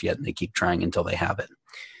enlightened enough yet, and they keep trying until they have it.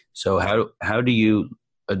 So how do you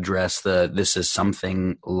address this is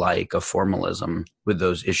something like a formalism with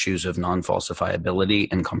those issues of non-falsifiability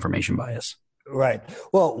and confirmation bias? Right.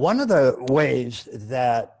 Well, one of the ways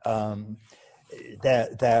that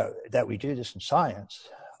that we do this in science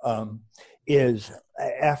is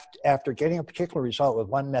after getting a particular result with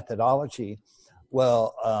one methodology,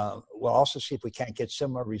 we'll also see if we can't get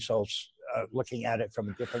similar results looking at it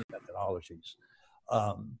from different methodologies.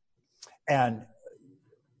 And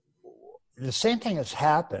the same thing has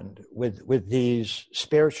happened with these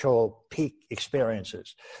spiritual peak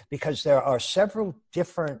experiences, because there are several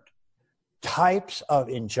different types of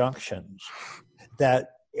injunctions that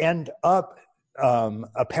end up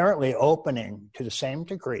apparently opening to the same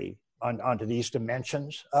degree onto these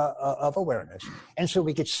dimensions of awareness. And so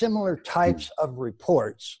we get similar types of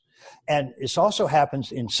reports. And this also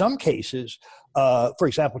happens in some cases, for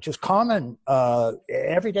example, just common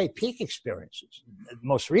everyday peak experiences. The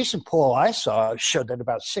most recent poll I saw showed that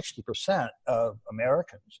about 60% of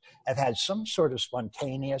Americans have had some sort of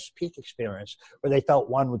spontaneous peak experience where they felt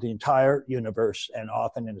one with the entire universe, and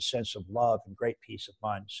often in a sense of love and great peace of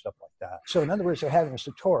mind, stuff like that. So in other words, they're having a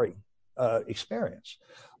Satori experience.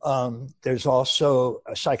 There's also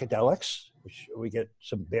psychedelics, which we get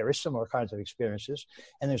some very similar kinds of experiences.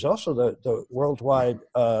 And there's also the worldwide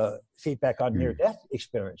feedback on near-death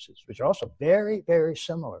experiences, which are also very, very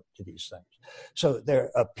similar to these things. So there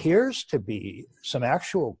appears to be some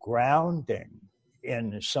actual grounding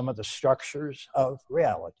in some of the structures of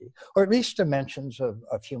reality, or at least dimensions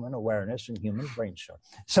of human awareness and human brainstorm,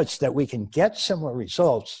 such that we can get similar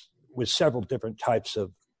results with several different types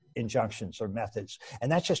of injunctions or methods.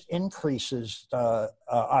 And that just increases the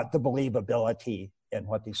believability in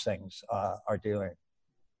what these things are doing.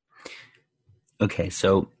 Okay,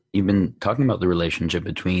 so you've been talking about the relationship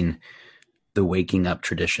between the waking up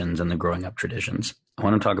traditions and the growing up traditions. I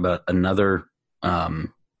want to talk about another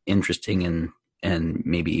interesting and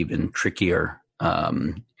maybe even trickier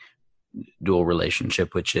dual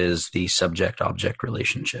relationship, which is the subject-object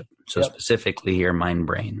relationship. So specifically here,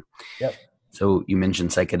 mind-brain. Yep. So you mentioned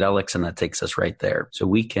psychedelics, and that takes us right there. So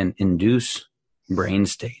we can induce brain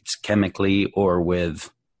states chemically or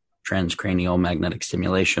with transcranial magnetic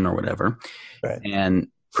stimulation or whatever, right, and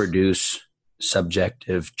produce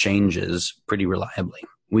subjective changes pretty reliably.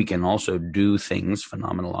 We can also do things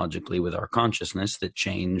phenomenologically with our consciousness that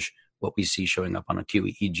change what we see showing up on a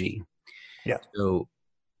QEEG. Yeah. So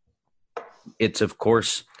it's, of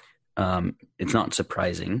course, it's not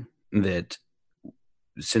surprising that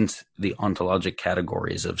since the ontologic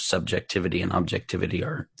categories of subjectivity and objectivity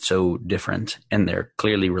are so different and they're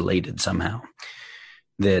clearly related somehow,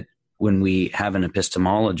 that when we have an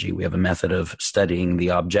epistemology, we have a method of studying the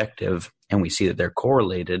objective and we see that they're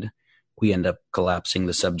correlated, we end up collapsing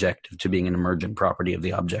the subjective to being an emergent property of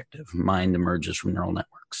the objective. Mind emerges from neural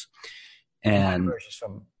networks. And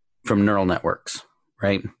from neural networks,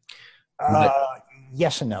 right?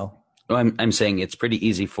 Yes and no. I'm saying it's pretty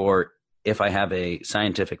easy for, if I have a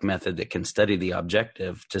scientific method that can study the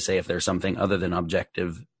objective, to say if there's something other than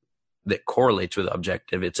objective that correlates with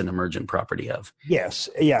objective, it's an emergent property of. Yes.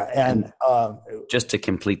 Yeah. And just to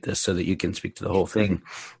complete this so that you can speak to the whole thing,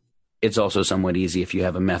 it's also somewhat easy if you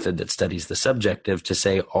have a method that studies the subjective to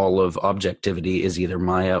say all of objectivity is either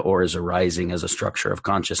Maya or is arising as a structure of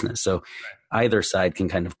consciousness. So either side can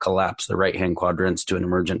kind of collapse the right-hand quadrants to an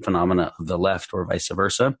emergent phenomena of the left or vice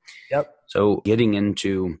versa. Yep. So getting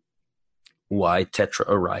into why tetra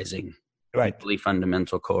arising, right, deeply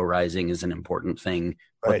fundamental co-arising is an important thing.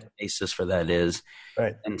 What right, the basis for that is,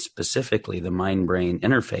 right, and specifically the mind-brain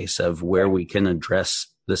interface of where we can address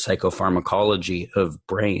the psychopharmacology of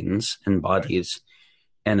brains and bodies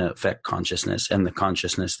and affect consciousness, and the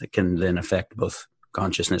consciousness that can then affect both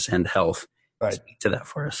consciousness and health. Right. Speak to that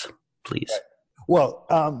for us, please. Right. Well,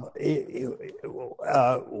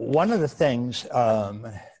 one of the things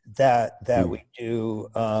that we do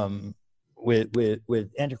with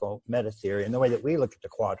integral meta theory, and the way that we look at the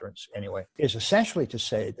quadrants anyway, is essentially to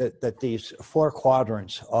say that these four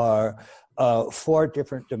quadrants are four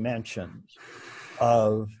different dimensions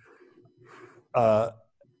of a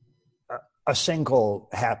single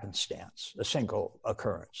happenstance, a single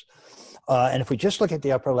occurrence. And if we just look at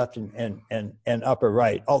the upper left and upper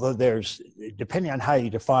right, although there's, depending on how you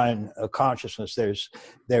define a consciousness,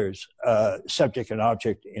 there's subject and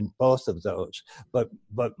object in both of those. But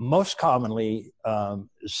most commonly,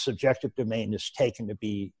 subjective domain is taken to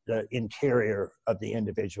be the interior of the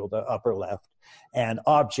individual, the upper left, and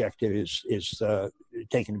objective is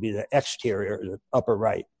taken to be the exterior, the upper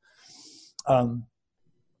right.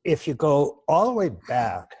 If you go all the way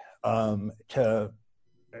back to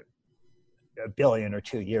a billion or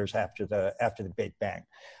 2 years after the Big Bang,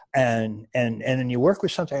 and then you work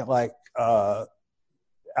with something like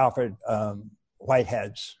Alfred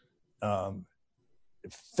Whitehead's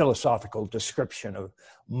philosophical description of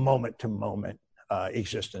moment to moment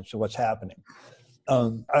existence and what's happening.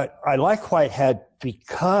 I like Whitehead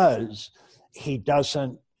because he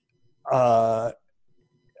doesn't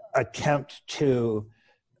attempt to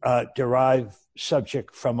derive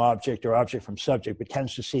subject from object or object from subject, but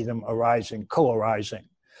tends to see them arising, co-arising,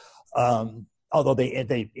 although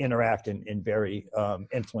they interact in very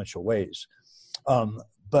influential ways.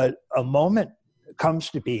 But a moment comes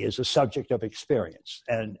to be as a subject of experience.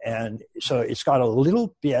 And so it's got a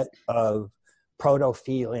little bit of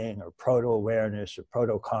proto-feeling or proto-awareness or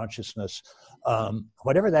proto-consciousness,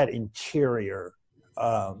 whatever that interior,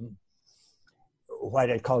 why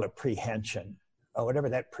I'd call it prehension, or whatever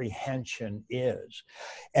that prehension is.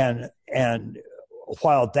 And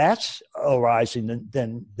while that's arising,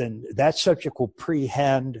 then that subject will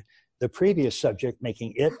prehend the previous subject,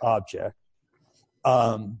 making it object.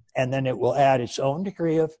 And then it will add its own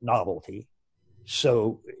degree of novelty.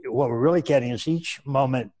 So what we're really getting is each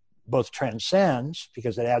moment both transcends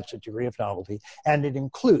because it adds a degree of novelty, and it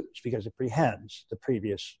includes because it prehends the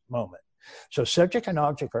previous moment. So subject and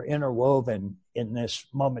object are interwoven in this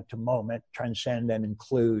moment-to-moment, transcend and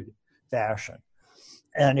include fashion.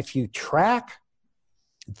 And if you track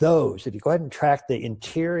those, if you go ahead and track the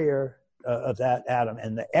interior of that atom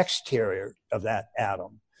and the exterior of that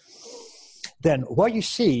atom, then what you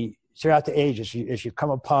see throughout the ages, as you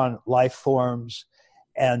come upon life forms,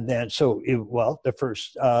 and then, the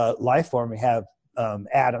first life form, we have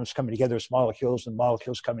atoms coming together as molecules, and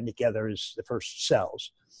molecules coming together as the first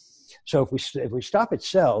cells. So if we stop at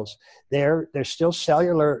cells, there's still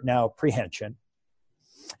cellular now prehension,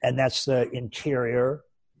 and that's the interior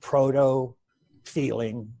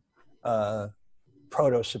proto-feeling,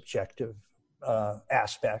 proto-subjective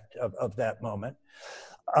aspect of that moment.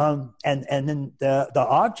 And then the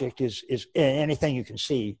object is anything you can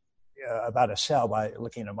see about a cell by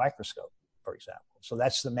looking at a microscope, for example. So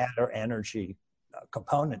that's the matter energy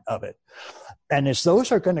component of it. And as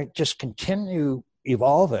those are going to just continue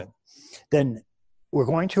evolving, then we're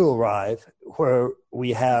going to arrive where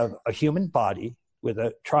we have a human body with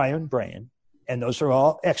a triune brain, and those are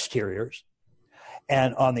all exteriors.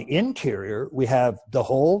 And on the interior, we have the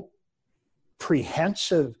whole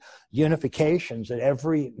prehensive unifications at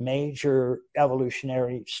every major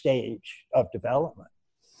evolutionary stage of development.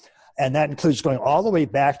 And that includes going all the way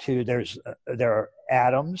back to there are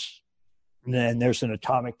atoms, and then there's an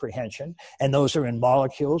atomic prehension, and those are in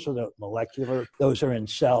molecules or the molecular, those are in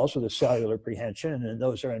cells with a cellular prehension, and then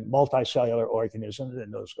those are in multicellular organisms,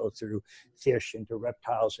 and those go through fish into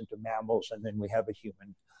reptiles into mammals, and then we have a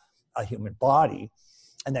human body.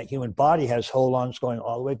 And that human body has holons going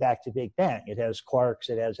all the way back to Big Bang. It has quarks,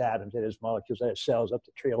 it has atoms, it has molecules, it has cells up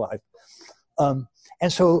to tree of life. And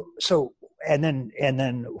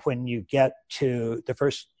then when you get to the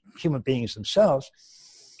first human beings themselves,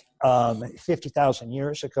 50,000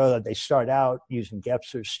 years ago, they start out using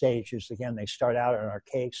Gebser's stages. Again, they start out at an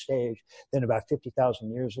archaic stage. Then about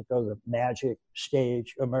 50,000 years ago, the magic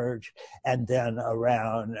stage emerged. And then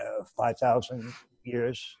around 5,000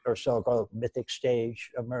 years or so ago, mythic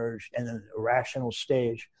stage emerged, and then a rational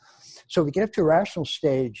stage. So we get up to a rational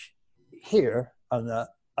stage here on the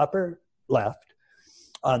upper left,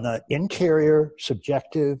 on the interior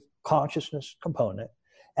subjective consciousness component,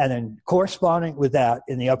 and then corresponding with that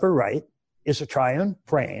in the upper right is a triune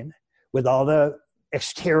brain with all the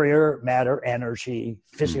exterior matter, energy,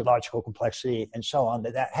 physiological complexity, and so on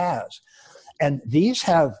that has. And these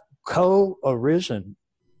have co-arisen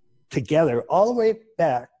together all the way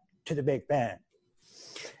back to the Big Bang.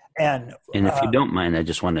 And if you don't mind, I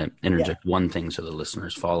just want to interject one thing so the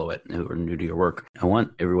listeners follow it who are new to your work. I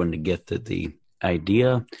want everyone to get that the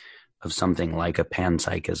idea of something like a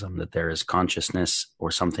panpsychism, that there is consciousness or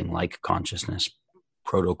something like consciousness,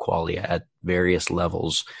 proto-qualia at various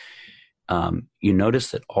levels. You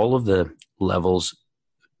notice that all of the levels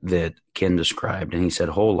that Ken described, and he said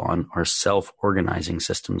holon, are self-organizing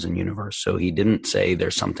systems in universe. So he didn't say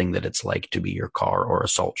there's something that it's like to be your car or a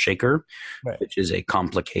salt shaker, right, which is a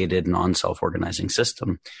complicated non-self-organizing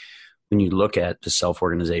system. When you look at the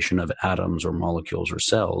self-organization of atoms or molecules or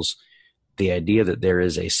cells, the idea that there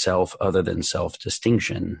is a self other than self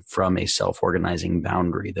distinction from a self-organizing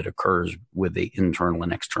boundary that occurs with the internal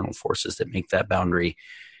and external forces that make that boundary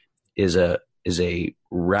is a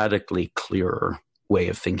radically clearer way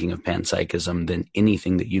of thinking of panpsychism than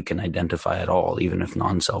anything that you can identify at all, even if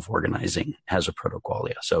non-self-organizing has a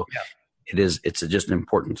proto-qualia. So it's just an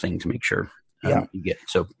important thing to make sure you get.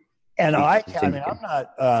 So, and I'm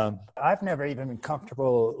not, I've never even been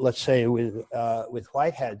comfortable, let's say, with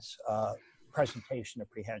Whitehead's presentation of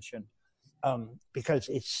prehension, because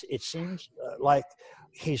it seems like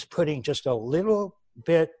he's putting just a little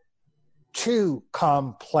bit too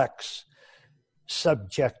complex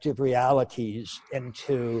subjective realities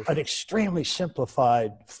into an extremely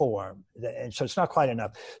simplified form. And so it's not quite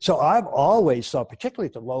enough. So I've always thought, particularly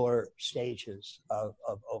at the lower stages of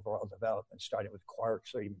overall development, starting with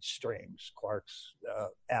quarks or even strings, quarks,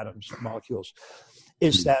 atoms, molecules,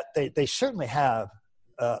 is that they certainly have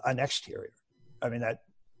an exterior. I mean,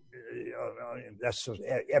 that's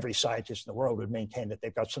every scientist in the world would maintain that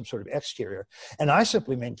they've got some sort of exterior. And I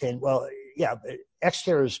simply maintain, well, yeah,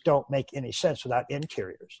 exteriors don't make any sense without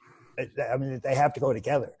interiors. I mean, they have to go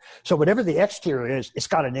together. So whatever the exterior is, it's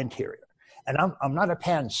got an interior. And I'm not a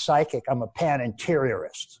panpsychic, I'm a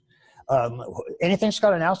pan-interiorist. Anything that's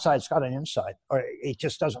got an outside, it's got an inside, or it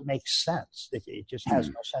just doesn't make sense. It just has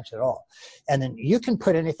no sense at all. And then you can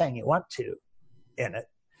put anything you want to in it.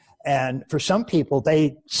 And for some people,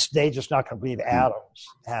 they just not going to believe atoms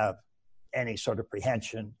have any sort of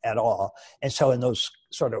prehension at all. And so in those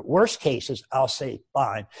sort of worst cases, I'll say,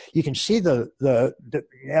 fine. You can see the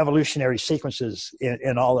evolutionary sequences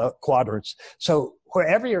in all the quadrants. So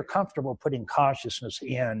wherever you're comfortable putting consciousness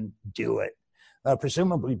in, do it.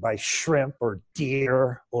 Presumably by shrimp or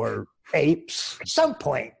deer or apes. At some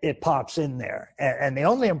point, it pops in there. And the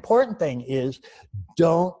only important thing is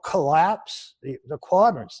don't collapse the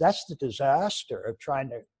quadrants. That's the disaster of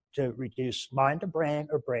trying to reduce mind to brain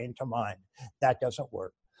or brain to mind. That doesn't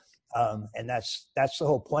work. And that's the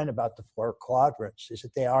whole point about the four quadrants, is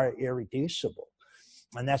that they are irreducible.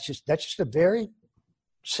 And that's just a very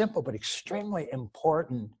simple but extremely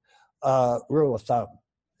important rule of thumb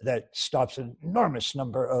that stops an enormous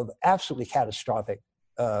number of absolutely catastrophic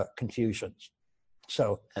confusions.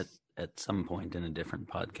 So at some point in a different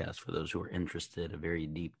podcast, for those who are interested, a very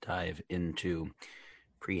deep dive into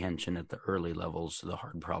prehension at the early levels, the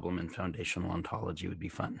hard problem and foundational ontology would be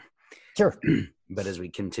fun. Sure. But as we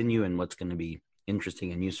continue, and what's going to be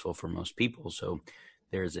interesting and useful for most people, so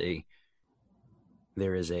there is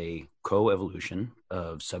a co-evolution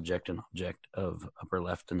of subject and object of upper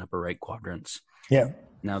left and upper right quadrants. Yeah.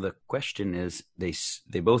 Now the question is, they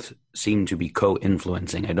both seem to be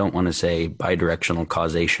co-influencing. I don't want to say bidirectional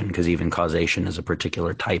causation, because even causation is a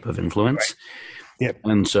particular type of influence. Right. Yep.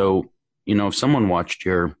 And so, if someone watched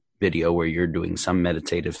your video where you're doing some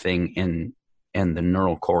meditative thing and the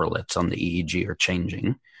neural correlates on the EEG are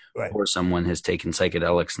changing, right, or someone has taken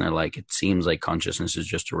psychedelics and they're like, it seems like consciousness is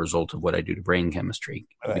just a result of what I do to brain chemistry.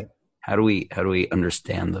 Right. How do we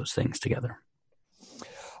understand those things together?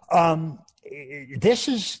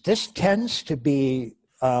 This tends to be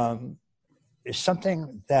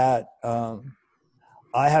something that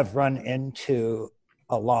I have run into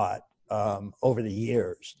a lot over the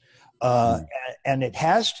years. And it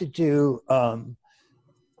has to do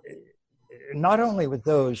not only with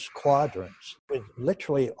those quadrants, with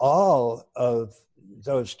literally all of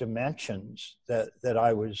those dimensions that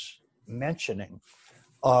I was mentioning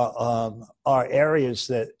are areas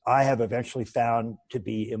that I have eventually found to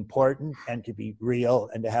be important and to be real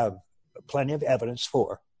and to have plenty of evidence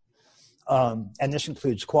for. And this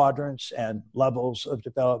includes quadrants and levels of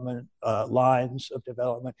development, lines of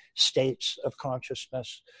development, states of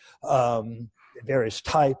consciousness, various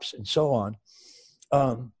types, and so on.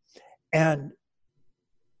 And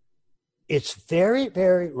it's very,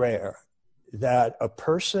 very rare that a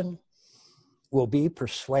person will be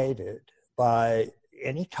persuaded by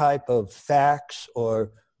any type of facts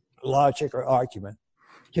or logic or argument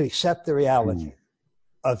to accept the reality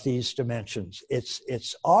of these dimensions.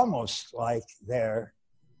 It's almost like they're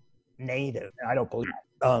native. I don't believe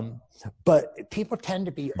it. But people tend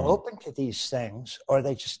to be open to these things, or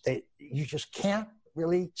you just can't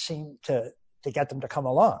really seem to get them to come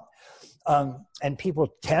along. And people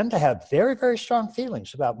tend to have very, very strong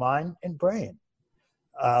feelings about mind and brain.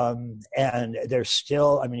 And there's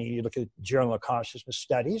still, you look at Journal of Consciousness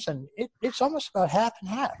studies, and it's almost about half and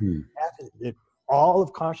half. All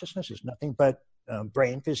of consciousness is nothing but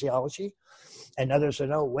brain physiology. And others are,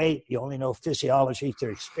 no, wait, you only know physiology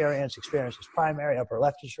through experience. Experience is primary, upper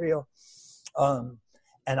left is real. And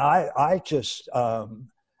I just throw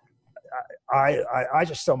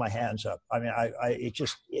my hands up.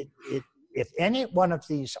 If any one of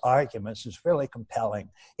these arguments is really compelling,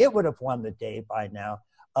 it would have won the day by now.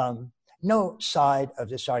 No side of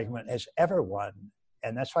this argument has ever won.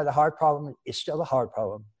 And that's why the hard problem is still the hard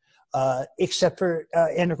problem, except for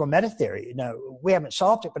integral meta theory. We haven't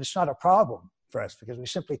solved it, but it's not a problem for us, because we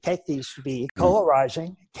simply take these to be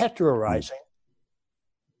co-arising, tetra-arising,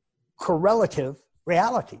 correlative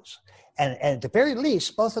realities. And at the very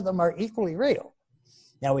least, both of them are equally real.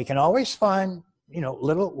 Now, we can always find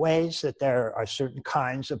little ways that there are certain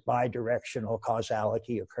kinds of bidirectional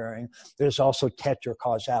causality occurring. There's also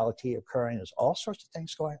tetracausality occurring. There's all sorts of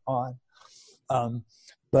things going on.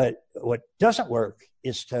 But what doesn't work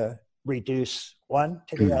is to reduce one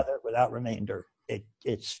to the other without remainder.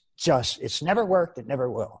 It's never worked. It never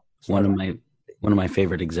will. One of my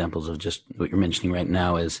favorite examples of just what you're mentioning right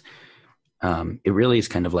now is it really is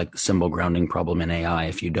kind of like the symbol grounding problem in AI.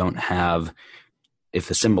 If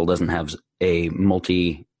the symbol doesn't have a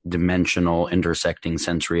multi-dimensional intersecting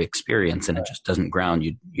sensory experience and it just doesn't ground,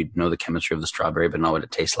 you'd know the chemistry of the strawberry, but not what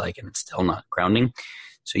it tastes like, and it's still not grounding.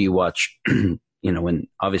 So you watch, when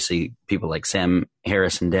obviously people like Sam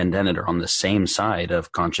Harris and Dan Dennett are on the same side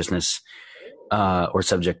of consciousness or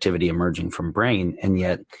subjectivity emerging from brain, and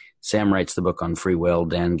yet Sam writes the book on free will,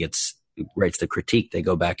 Dan writes the critique, they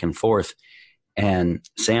go back and forth, and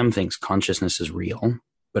Sam thinks consciousness is real,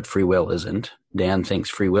 but free will isn't. Dan thinks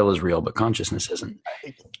free will is real, but consciousness isn't.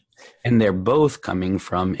 And they're both coming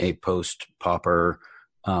from a post-Popper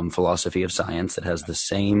philosophy of science that has the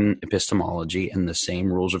same epistemology and the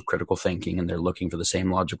same rules of critical thinking, and they're looking for the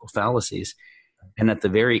same logical fallacies. And at the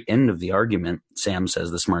very end of the argument, Sam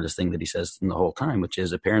says the smartest thing that he says in the whole time, which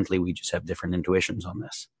is apparently we just have different intuitions on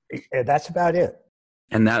this. That's about it.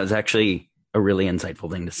 And that is actually a really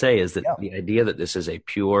insightful thing to say, is that the idea that this is a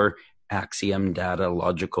pure axiom, data,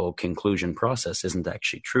 logical conclusion process isn't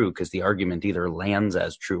actually true, because the argument either lands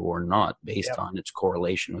as true or not based on its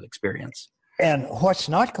correlation with experience. And what's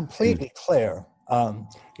not completely clear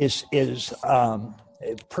is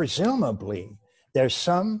presumably there's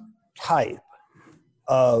some type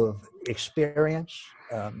of experienced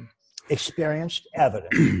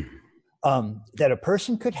evidence that a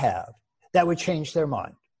person could have that would change their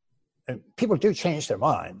mind. And people do change their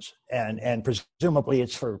minds, and presumably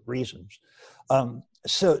it's for reasons. I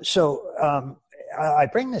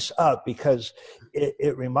bring this up because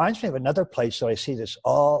it reminds me of another place that I see this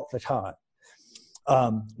all the time.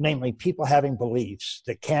 Namely, people having beliefs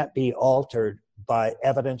that can't be altered by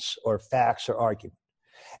evidence or facts or argument.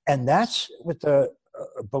 And that's with the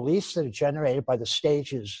beliefs that are generated by the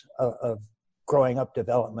stages of growing up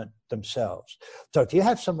development themselves. So if you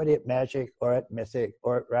have somebody at magic or at mythic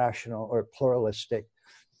or at rational or pluralistic,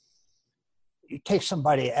 you take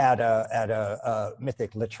somebody at a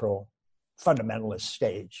mythic literal fundamentalist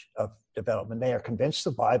stage of development. They are convinced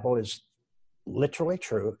the Bible is literally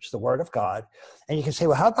true. It's the word of God. And you can say,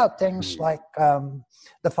 well, how about things like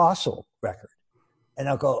the fossil record? And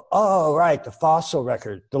they'll go, oh, right, the fossil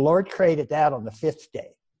record. The Lord created that on the fifth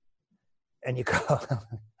day. And you go,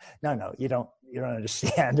 no, you don't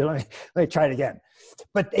understand. Let me try it again.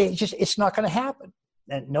 But it's not going to happen.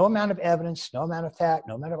 And no amount of evidence, no amount of fact,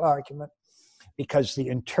 no amount of argument, because the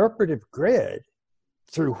interpretive grid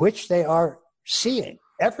through which they are seeing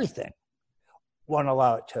everything won't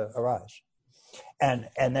allow it to arise. And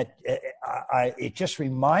that it just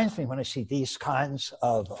reminds me when I see these kinds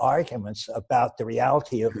of arguments about the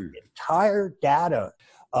reality of entire data.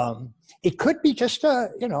 It could be just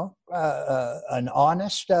an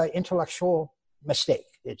honest intellectual mistake.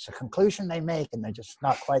 It's a conclusion they make and they're just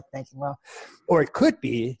not quite thinking well. Or it could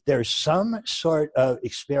be there's some sort of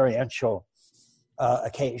experiential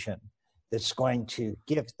occasion that's going to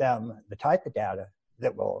give them the type of data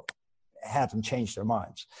that will have them change their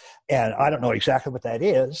minds. And I don't know exactly what that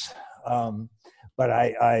is, but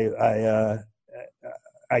I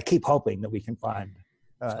keep hoping that we can find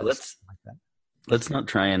so let's not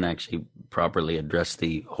try and actually properly address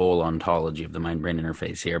the whole ontology of the mind-brain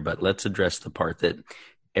interface here, but let's address the part that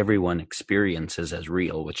everyone experiences as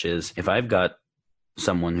real, which is if I've got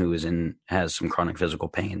someone who has some chronic physical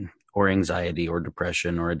pain or anxiety or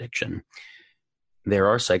depression or addiction, there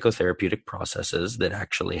are psychotherapeutic processes that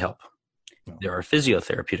actually help. There are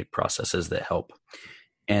physiotherapeutic processes that help,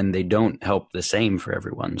 and they don't help the same for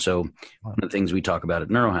everyone. So one of the things we talk about at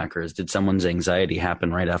Neurohacker is, did someone's anxiety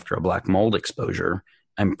happen right after a black mold exposure?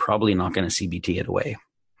 I'm probably not going to CBT it away.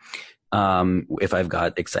 If I've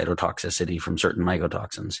got excitotoxicity from certain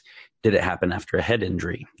mycotoxins, did it happen after a head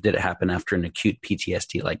injury? Did it happen after an acute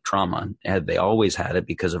PTSD-like trauma? Had they always had it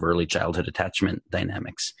because of early childhood attachment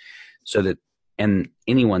dynamics? And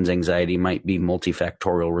anyone's anxiety might be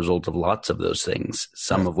multifactorial result of lots of those things,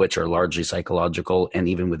 some of which are largely psychological, and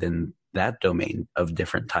even within that domain of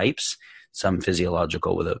different types, some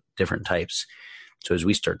physiological with different types. So as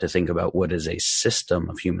we start to think about what is a system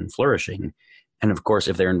of human flourishing, and of course,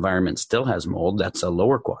 if their environment still has mold, that's a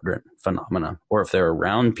lower quadrant phenomena. Or if they're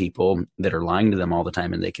around people that are lying to them all the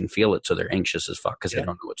time and they can feel it, so they're anxious as fuck because they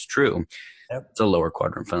don't know what's true, it's a lower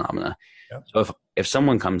quadrant phenomena. So if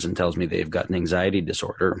someone comes and tells me they've got an anxiety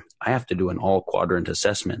disorder, I have to do an all quadrant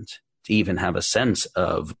assessment to even have a sense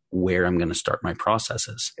of where I'm going to start my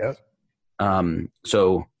processes.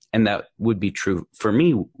 So And that would be true for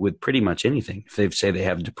me with pretty much anything. If they say they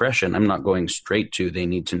have depression, I'm not going straight to they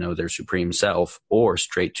need to know their supreme self or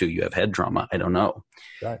straight to you have head trauma. I don't know.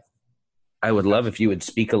 Right. I would love if you would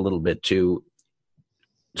speak a little bit to,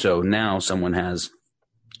 so now someone has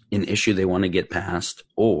an issue they want to get past,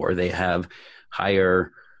 or they have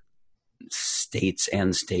higher states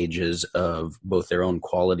and stages of both their own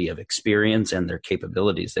quality of experience and their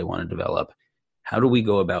capabilities they want to develop. How do we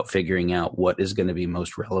go about figuring out what is going to be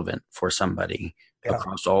most relevant for somebody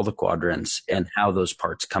across all the quadrants, and how those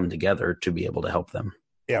parts come together to be able to help them?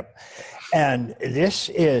 Yep. And this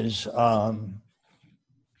is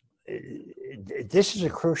a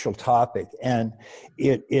crucial topic, and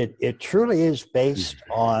it truly is based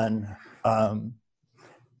on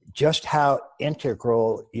just how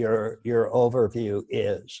integral your overview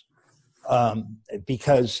is,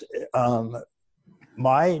 because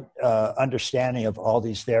my understanding of all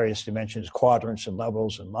these various dimensions, quadrants and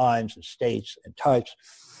levels and lines and states and types,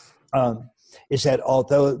 is that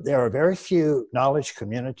although there are very few knowledge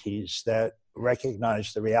communities that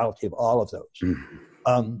recognize the reality of all of those,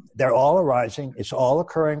 they're all arising. It's all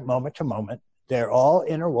occurring moment to moment. They're all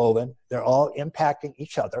interwoven. They're all impacting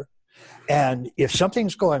each other. And if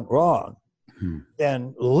something's going wrong,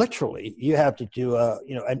 then literally you have to do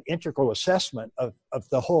an integral assessment of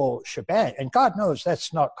the whole shebang. And God knows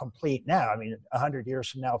that's not complete now. I mean, 100 years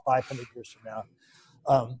from now, 500 years from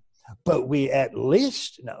now. But we at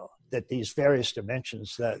least know that these various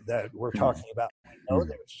dimensions that we're talking about, we know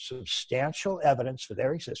there's substantial evidence for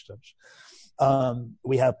their existence.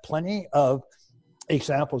 We have plenty of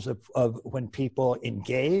examples of when people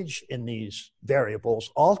engage in these variables,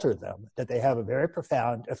 alter them, that they have a very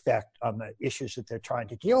profound effect on the issues that they're trying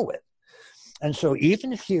to deal with. And so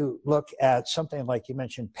even if you look at something like you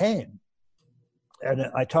mentioned pain, and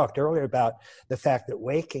I talked earlier about the fact that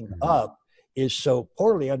waking up is so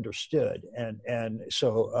poorly understood and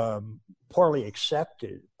so poorly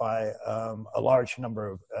accepted by a large number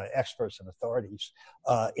of experts and authorities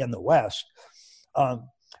in the West.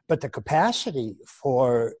 But the capacity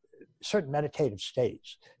for certain meditative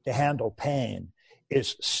states to handle pain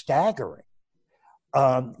is staggering.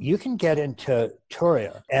 You can get into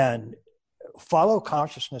Turiya and follow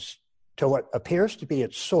consciousness to what appears to be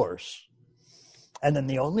its source. And then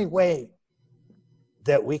the only way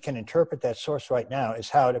that we can interpret that source right now is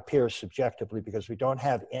how it appears subjectively, because we don't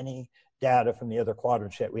have any data from the other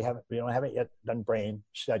quadrants yet. We haven't yet done brain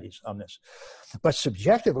studies on this. But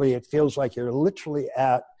subjectively, it feels like you're literally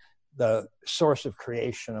at the source of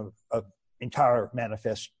creation of entire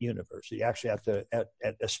manifest universe. You actually have to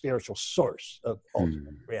at a spiritual source of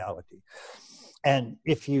ultimate reality. And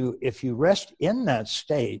if you rest in that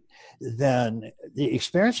state, then the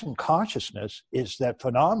experience in consciousness is that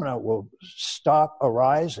phenomena will stop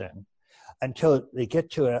arising until they get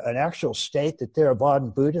to an actual state that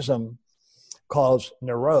Theravada Buddhism calls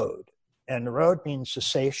Nirod. And Nirod means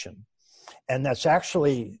cessation. And that's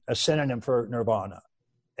actually a synonym for nirvana.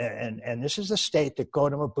 And this is the state that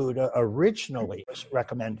Gautama Buddha originally was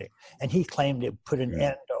recommending. And he claimed it put an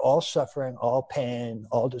end to all suffering, all pain,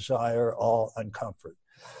 all desire, all uncomfort.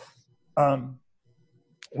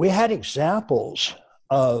 We had examples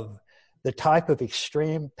of the type of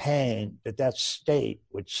extreme pain that state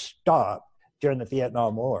would stop during the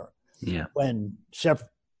Vietnam War. Yeah. When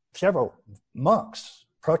several monks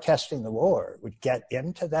protesting the war would get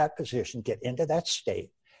into that position, get into that state,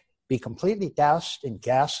 be completely doused in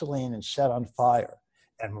gasoline and set on fire.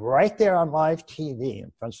 And right there on live TV,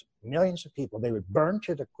 in front of millions of people, they would burn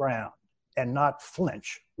to the ground and not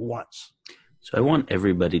flinch once. So I want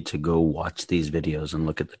everybody to go watch these videos and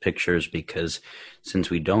look at the pictures, because since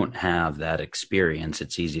we don't have that experience,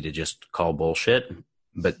 it's easy to just call bullshit.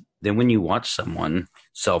 But then when you watch someone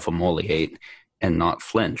self-immolate and not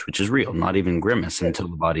flinch, which is real, not even grimace until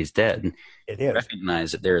the body's dead,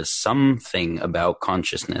 recognize that there is something about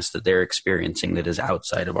consciousness that they're experiencing that is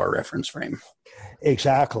outside of our reference frame.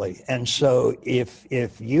 Exactly. And so if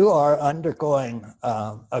you are undergoing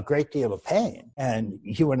a great deal of pain and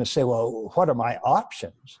you want to say, well, what are my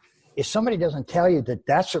options? If somebody doesn't tell you that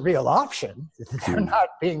that's a real option, they're not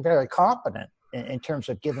being very competent in terms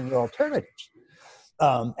of giving you alternatives.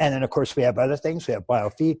 And then, of course, we have other things. We have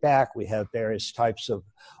biofeedback. We have various types of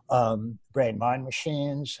brain-mind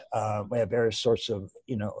machines. We have various sorts of,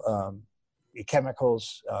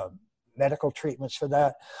 chemicals, medical treatments for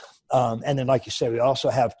that. And then, like you say, we also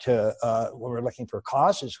have to, when we're looking for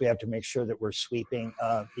causes, we have to make sure that we're sweeping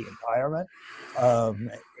the environment.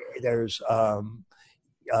 There's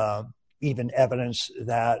even evidence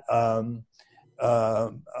that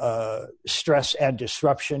stress and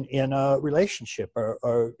disruption in a relationship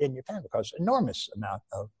or in your family, cause enormous amount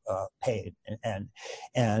of pain, and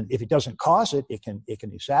if it doesn't cause it, it can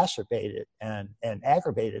exacerbate it and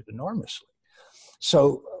aggravate it enormously.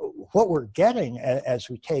 So what we're getting as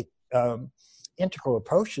we take integral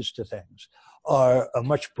approaches to things are a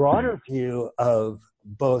much broader view of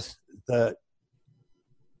both the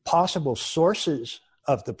possible sources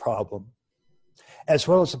of the problem as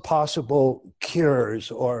well as the possible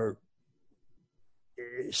cures or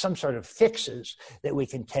some sort of fixes that we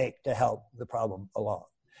can take to help the problem along.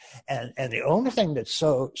 And the only thing that's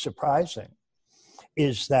so surprising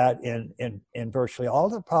is that in virtually all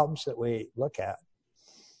the problems that we look at,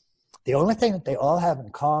 the only thing that they all have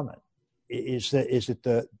in common is that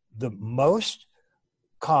the most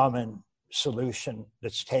common solution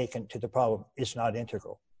that's taken to the problem is not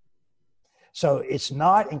integral. So it's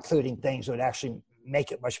not including things that would actually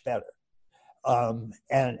make it much better. And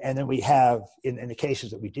then we have, in the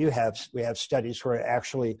cases that we do have, we have studies where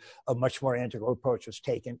actually a much more integral approach was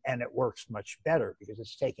taken and it works much better because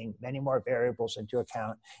it's taking many more variables into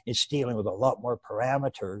account. It's dealing with a lot more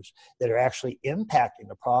parameters that are actually impacting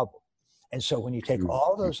the problem. And so when you take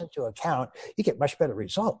all those into account, you get much better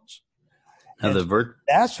results.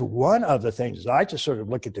 That's one of the things. I just sort of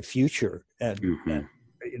look at the future and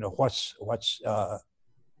you know, what's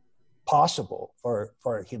possible for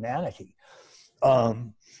humanity.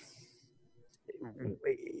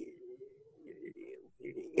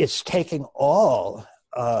 It's taking all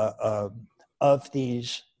of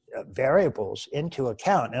these variables into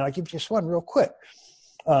account. And I'll give you just one real quick.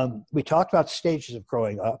 We talked about the stages of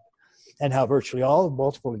growing up and how virtually all of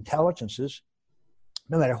multiple intelligences,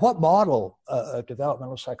 no matter what model of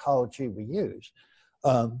developmental psychology we use,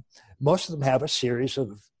 most of them have a series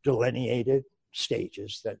of delineated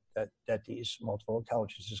stages that these multiple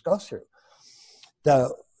intelligences go through.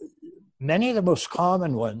 Many of the most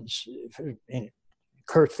common ones,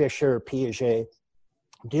 Kurt Fischer, Piaget,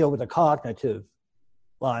 deal with the cognitive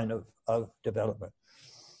line of development.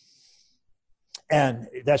 And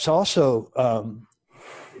that's also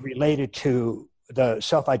related to the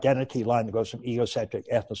self-identity line that goes from egocentric,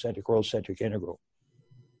 ethnocentric, world-centric, integral.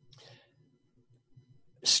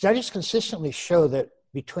 Studies consistently show that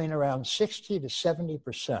between around 60 to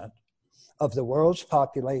 70% of the world's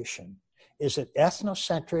population is at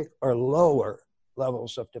ethnocentric or lower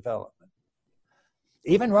levels of development.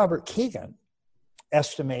 Even Robert Keegan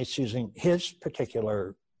estimates, using his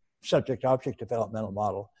particular subject-object developmental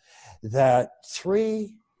model, that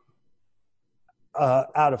 3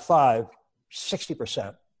 out of 5,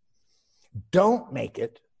 60%, don't make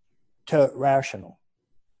it to rational.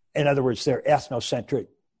 In other words, they're ethnocentric,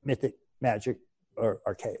 mythic, magic, or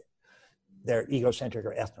archaic. They're egocentric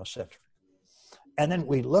or ethnocentric. And then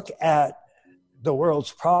we look at the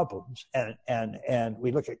world's problems and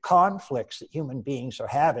we look at conflicts that human beings are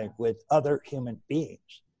having with other human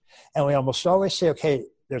beings. And we almost always say, okay,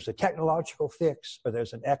 there's a technological fix, or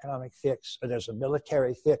there's an economic fix, or there's a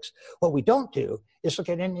military fix. What we don't do is look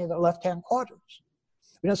at any of the left-hand quadrants.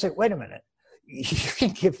 We don't say, wait a minute, you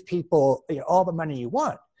can give people all the money you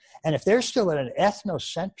want. And if they're still at an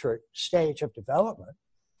ethnocentric stage of development,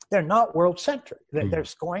 they're not world-centric.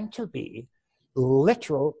 There's going to be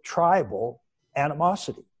literal tribal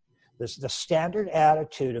animosity. The standard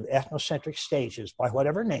attitude of ethnocentric stages, by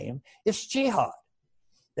whatever name, is jihad.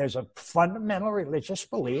 There's a fundamental religious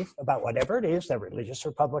belief about whatever it is. They're religious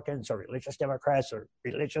Republicans or religious Democrats or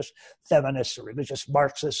religious feminists or religious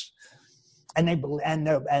Marxists. And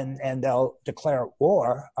they'll declare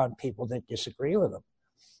war on people that disagree with them.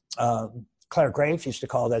 Claire Graves used to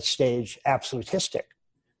call that stage absolutistic.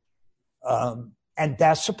 And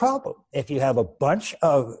that's the problem. If you have a bunch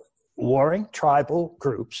of warring tribal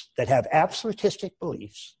groups that have absolutistic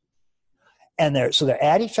beliefs, and they're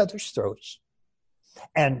at each other's throats,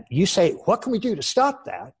 and you say, what can we do to stop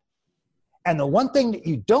that? And the one thing that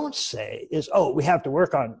you don't say is, oh, we have to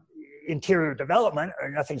work on interior development or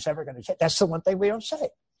nothing's ever going to change. That's the one thing we don't say.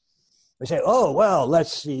 We say, oh, well,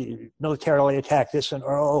 let's militarily attack this one,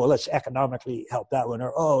 or oh, let's economically help that one,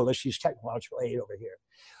 or oh, let's use technological aid over here.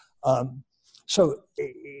 So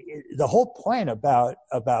the whole point about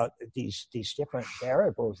these different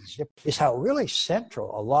variables is how really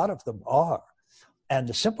central a lot of them are. And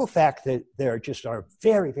the simple fact that there just are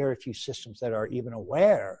very, very few systems that are even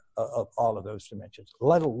aware of all of those dimensions,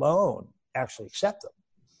 let alone actually accept them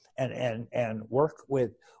and work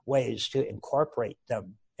with ways to incorporate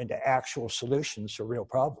them into actual solutions to real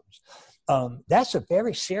problems. That's a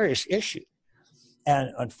very serious issue.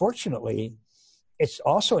 And unfortunately, it's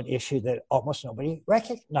also an issue that almost nobody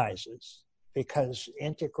recognizes. because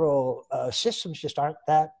integral systems just aren't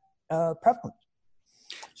that prevalent.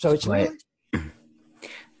 So it's really...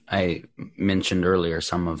 I mentioned earlier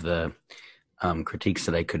some of the critiques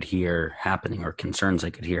that I could hear happening, or concerns I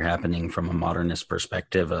could hear happening from a modernist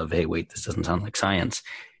perspective of, hey, wait, this doesn't sound like science.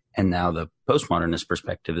 And now the postmodernist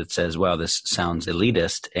perspective that says, wow, this sounds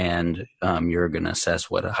elitist, and you're going to assess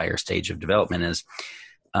what a higher stage of development is.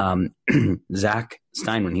 Zach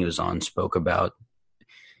Stein, when he was on, spoke about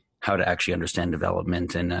how to actually understand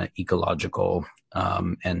development in an ecological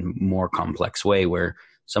and more complex way, where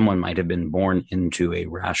someone might have been born into a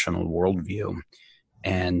rational worldview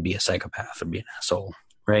and be a psychopath or be an asshole,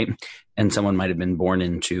 right? And someone might have been born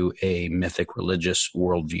into a mythic religious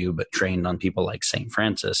worldview, but trained on people like St.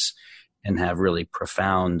 Francis and have really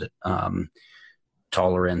profound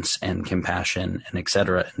tolerance and compassion and et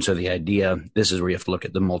cetera. And so the idea, this is where you have to look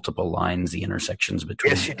at the multiple lines, the intersections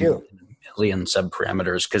between a million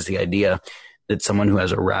subparameters, because the idea that someone who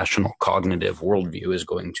has a rational cognitive worldview is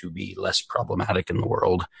going to be less problematic in the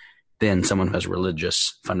world than someone who has a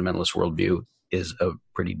religious fundamentalist worldview is a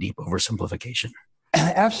pretty deep oversimplification.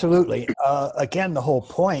 Absolutely. Again, the whole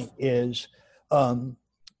point is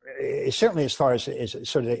certainly as far as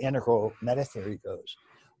sort of the integral meta theory goes,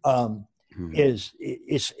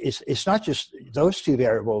 it's not just those two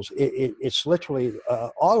variables. It's literally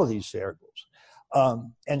all of these variables.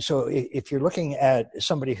 And so if you're looking at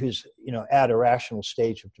somebody who's, at a rational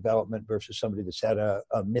stage of development versus somebody that's at a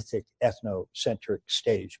mythic ethnocentric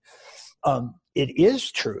stage, it is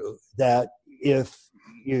true that if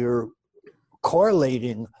you're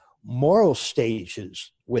correlating moral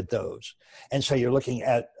stages with those, and so you're looking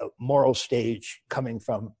at a moral stage coming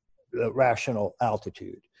from the rational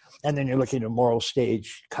altitude, and then you're looking at a moral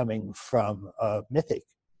stage coming from mythic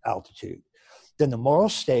altitude, then the moral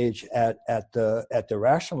stage at the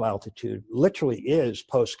rational altitude literally is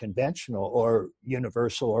post-conventional or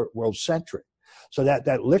universal or world-centric. So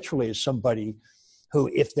that literally is somebody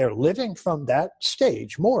who, if they're living from that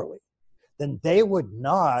stage morally, then they would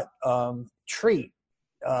not treat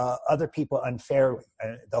other people unfairly.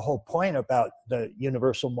 The whole point about the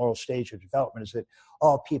universal moral stage of development is that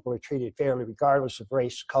all people are treated fairly regardless of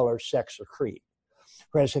race, color, sex, or creed.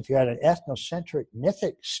 Whereas if you're at an ethnocentric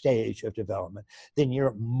mythic stage of development, then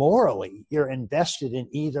you're invested in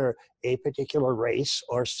either a particular race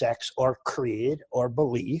or sex or creed or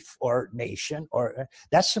belief or nation, or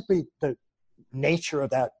that's simply the nature of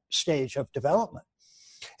that stage of development.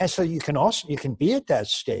 And so you can be at that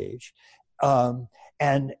stage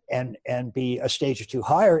and be a stage or two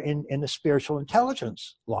higher in the spiritual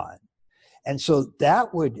intelligence line. And so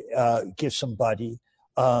that would give somebody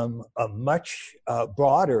a much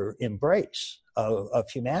broader embrace of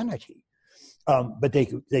humanity. But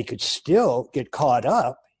they could still get caught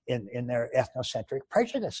up in their ethnocentric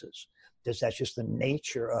prejudices, because that's just the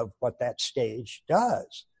nature of what that stage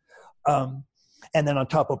does. And then on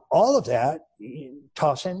top of all of that, you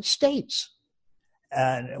toss in states,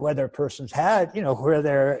 and whether a person's had, where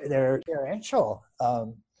their experiential,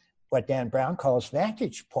 what Dan Brown calls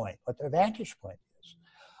vantage point, what their vantage point is.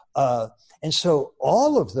 And so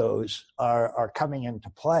all of those are coming into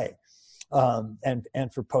play. And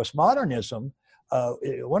for postmodernism,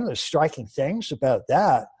 one of the striking things about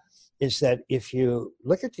that is that if you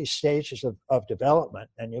look at these stages of development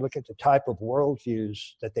and you look at the type of worldviews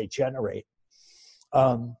that they generate,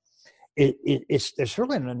 there's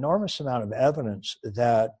really an enormous amount of evidence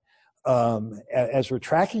that as we're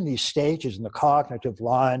tracking these stages in the cognitive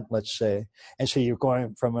line, let's say, and so you're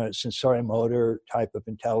going from a sensorimotor type of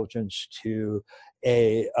intelligence to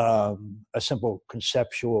a simple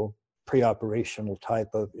conceptual pre-operational type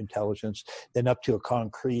of intelligence, then up to a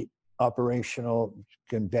concrete operational,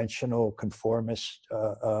 conventional, conformist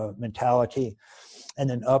mentality, and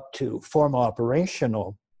then up to formal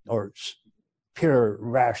operational or pure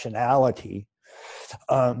rationality.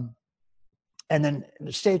 And then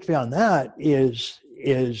the stage beyond that is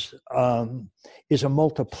a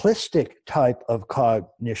multiplistic type of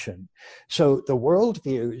cognition. So the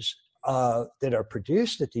worldviews that are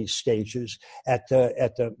produced at these stages, at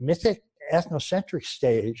the mythic ethnocentric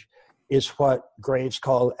stage, is what Graves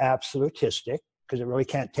called absolutistic, because it really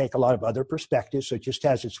can't take a lot of other perspectives. So it just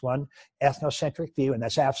has its one ethnocentric view, and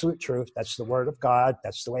that's absolute truth. That's the word of God.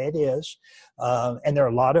 That's the way it is. And there are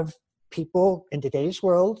a lot of people in today's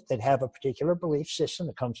world that have a particular belief system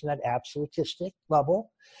that comes from that absolutistic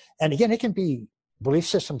level. And again, it can be belief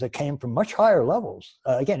systems that came from much higher levels.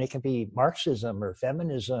 Again, it can be Marxism or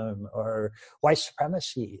feminism or white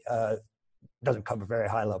supremacy. Doesn't come from a very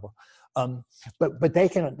high level. But they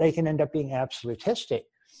can end up being absolutistic.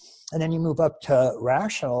 And then you move up to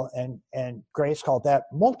rational, and Graves called that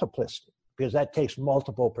multiplistic, because that takes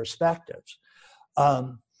multiple perspectives.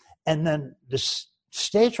 And then the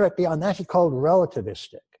stage right beyond that he called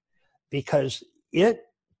relativistic, because it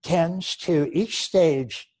tends to, each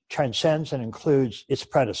stage transcends and includes its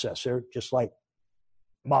predecessor, just like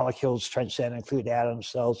molecules transcend and include atoms,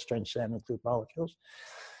 cells transcend and include molecules.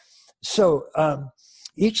 So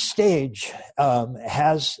each stage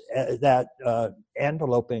has that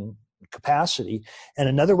enveloping capacity. And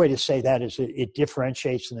another way to say that is it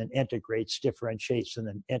differentiates and then integrates, differentiates and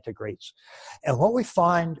then integrates. And what we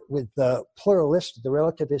find with the pluralistic, the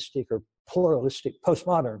relativistic or pluralistic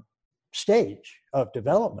postmodern stage of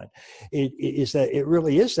development is that it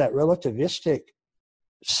really is that relativistic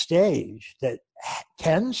stage that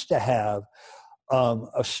tends to have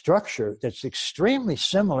a structure that's extremely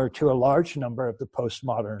similar to a large number of the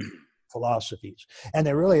postmodern philosophies. And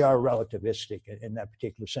they really are relativistic in that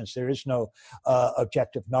particular sense. There is no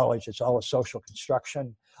objective knowledge. It's all a social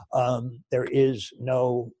construction. There is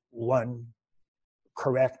no one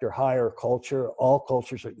correct or higher culture. All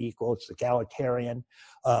cultures are equal. It's egalitarian.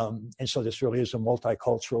 And so this really is a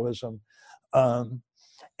multiculturalism. And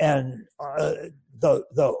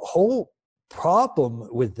the whole problem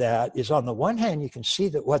with that is, on the one hand, you can see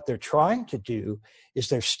that what they're trying to do is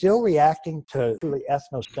they're still reacting to really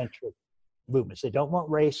ethnocentric movements. They don't want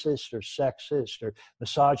racist or sexist or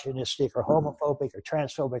misogynistic or homophobic or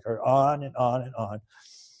transphobic or on and on and on.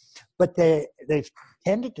 But they've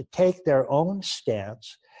tended to take their own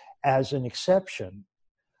stance as an exception,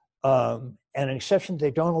 and an exception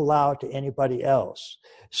they don't allow to anybody else.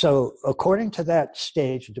 So according to that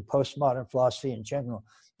stage of the postmodern philosophy in general,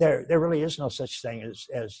 there really is no such thing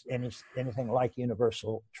as anything like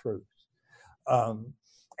universal truth.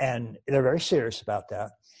 And they're very serious about that.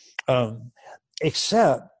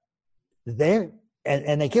 Except they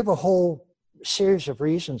give a whole series of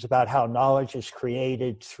reasons about how knowledge is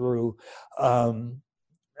created through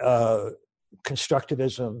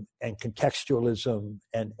constructivism and contextualism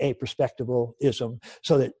and aperspectivalism,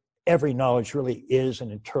 so that every knowledge really is an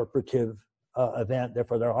interpretive event.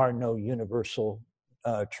 Therefore, there are no universal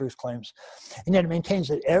truth claims. And yet it maintains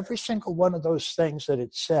that every single one of those things that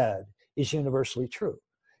it said is universally true.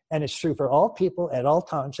 And it's true for all people at all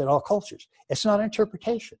times, at all cultures. It's not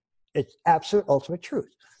interpretation. It's absolute ultimate truth.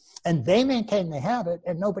 And they maintain they have it,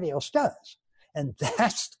 and nobody else does. And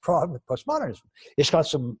that's the problem with postmodernism. It's got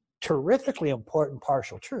some terrifically important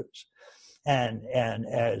partial truths. And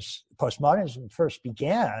as postmodernism first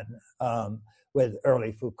began with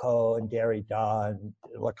early Foucault and Derrida and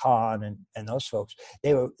Lacan and those folks,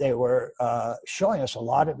 they were showing us a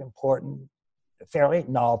lot of important, fairly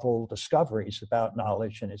novel discoveries about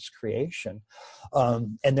knowledge and its creation.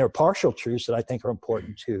 And there are partial truths that I think are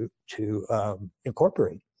important to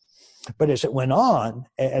incorporate. But as it went on,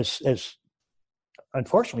 as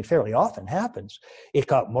unfortunately fairly often happens, it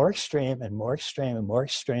got more extreme and more extreme and more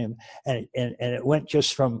extreme. And it went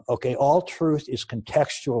just from, okay, all truth is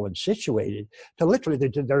contextual and situated, to literally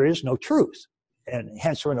there is no truth. And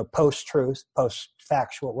hence we're in a post-truth,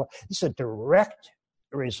 post-factual world. This is a direct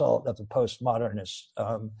result of the postmodernists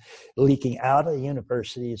leaking out of the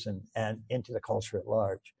universities and into the culture at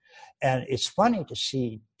large. And it's funny to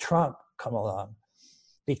see Trump come along,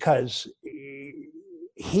 because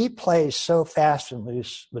he plays so fast and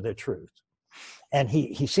loose with the truth. And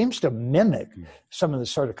he seems to mimic some of the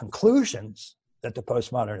sort of conclusions that the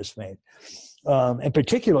postmodernists made. In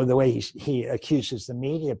particular, the way he accuses the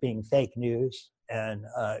media of being fake news, and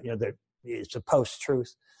that it's a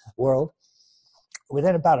post-truth world.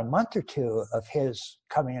 Within about a month or two of his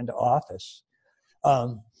coming into office,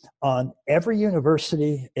 on every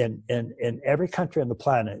university in every country on the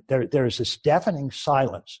planet, there is this deafening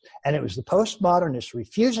silence. And it was the postmodernists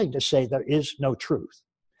refusing to say there is no truth.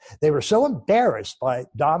 They were so embarrassed by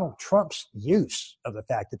Donald Trump's use of the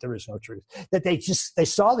fact that there is no truth that they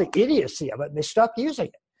saw the idiocy of it and they stopped using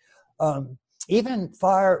it. Even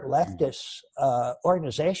far leftist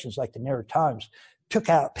organizations like the New York Times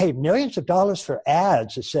paid millions of dollars for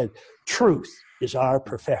ads that said, "Truth is our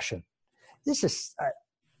profession." This is,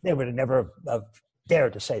 they would have never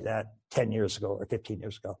dared to say that 10 years ago or 15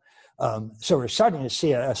 years ago. So we're starting to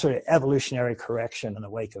see a sort of evolutionary correction in the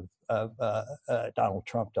wake of Donald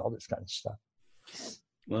Trump to all this kind of stuff.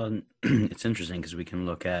 Well, it's interesting because we can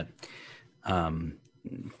look at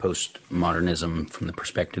postmodernism from the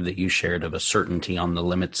perspective that you shared of a certainty on the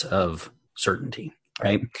limits of certainty,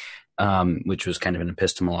 right? Which was kind of an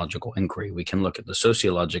epistemological inquiry. We can look at the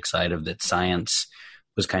sociologic side of that. Science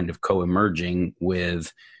was kind of co-emerging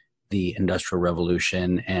with the Industrial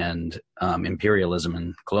Revolution and imperialism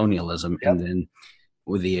and colonialism, and then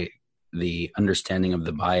with the understanding of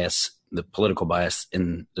the bias the political bias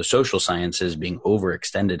in the social sciences being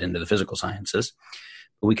overextended into the physical sciences.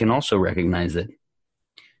 But we can also recognize that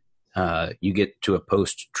you get to a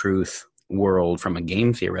post-truth world from a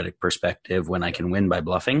game theoretic perspective when I can win by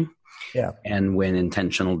bluffing, and when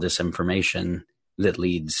intentional disinformation that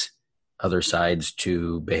leads other sides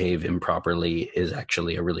to behave improperly is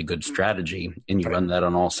actually a really good strategy. And you run that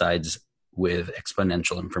on all sides with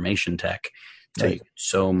exponential information tech. So you get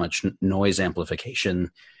so much noise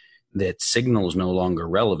amplification that signal is no longer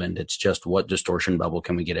relevant. It's just what distortion bubble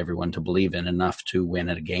can we get everyone to believe in enough to win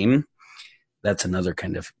at a game. That's another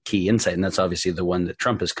kind of key insight. And that's obviously the one that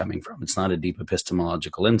Trump is coming from. It's not a deep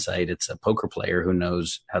epistemological insight. It's a poker player who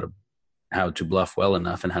knows how to bluff well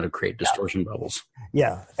enough and how to create distortion bubbles.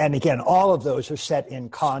 Yeah. And again, all of those are set in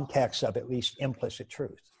context of at least implicit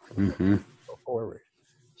truth. Mm-hmm. Go forward.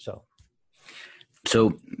 So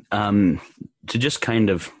to just kind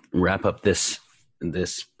of wrap up this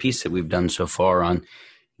piece that we've done so far on,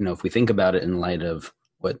 if we think about it in light of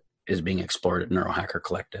what is being explored at Neurohacker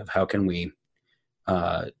Collective, how can we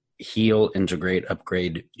heal, integrate,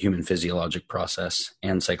 upgrade human physiologic process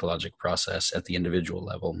and psychologic process at the individual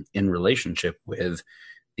level in relationship with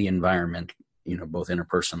the environment, both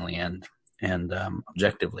interpersonally and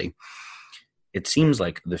objectively. It seems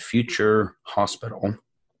like the future hospital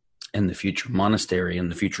and the future monastery and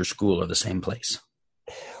the future school are the same place.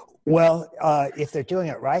 Well, if they're doing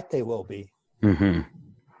it right, they will be. Mm-hmm.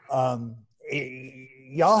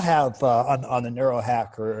 Y'all have on the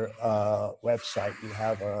Neurohacker website, you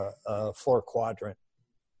have a 4-quadrant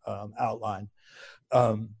outline,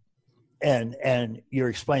 and you're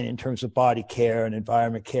explaining in terms of body care and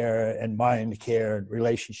environment care and mind care and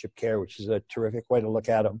relationship care, which is a terrific way to look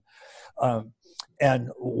at them. And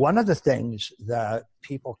one of the things that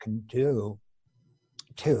people can do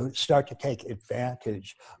to start to take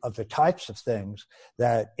advantage of the types of things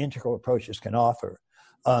that integral approaches can offer.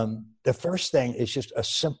 The first thing is just a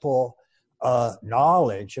simple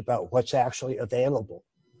knowledge about what's actually available,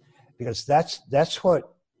 because that's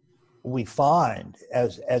what we find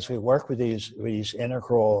as we work with these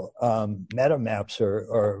integral meta maps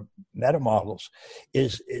or meta models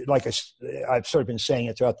is like I've sort of been saying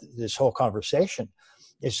it throughout this whole conversation,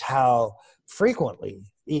 is how frequently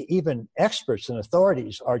even experts and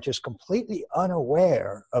authorities are just completely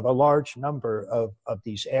unaware of a large number of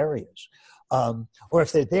these areas. Or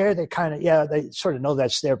if they're there, they they sort of know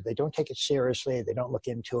that's there, but they don't take it seriously. They don't look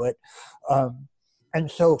into it. And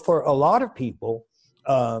so for a lot of people,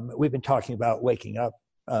 we've been talking about waking up,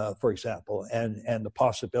 for example, and the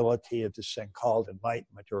possibility of this thing called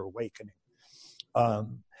enlightenment or awakening.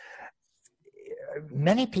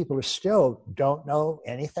 Many people still don't know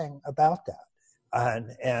anything about that.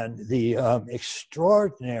 And the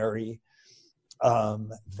extraordinary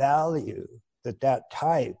value that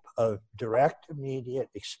type of direct, immediate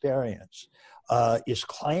experience is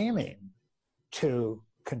claiming to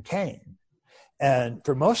contain. And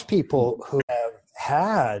for most people who have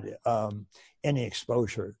had any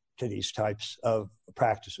exposure to these types of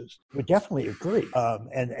practices, would definitely agree.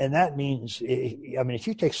 And that means, if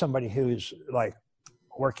you take somebody who's like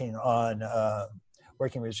working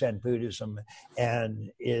with Zen Buddhism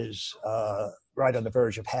and is right on the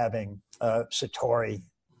verge of having Satori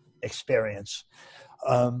experience,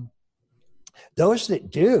 those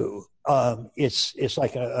that do, it's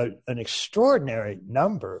like an extraordinary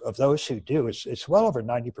number of those who do. It's well over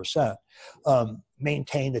 90%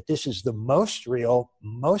 maintain that this is the most real,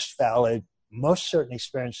 most valid, most certain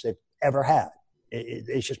experience they've ever had.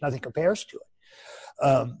 It's just nothing compares to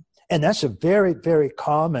it, and that's a very, very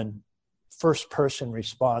common first-person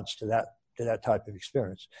response to that type of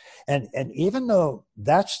experience. And even though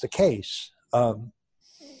that's the case,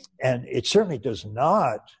 and it certainly does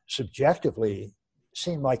not subjectively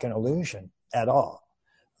seem like an illusion at all.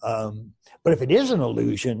 But if it is an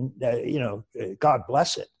illusion, God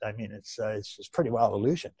bless it. I mean, it's pretty well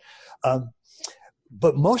illusion.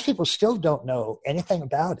 But most people still don't know anything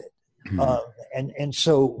about it. Mm-hmm. And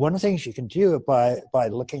so one of the things you can do by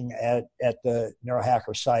looking at the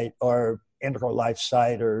Neurohacker site or Integral Life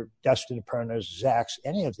site or Destin Perna's, Zach's,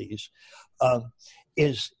 any of these,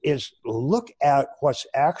 is look at what's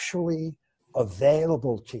actually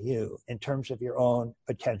available to you in terms of your own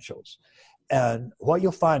potentials. And what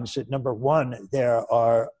you'll find is that, number one, there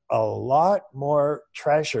are a lot more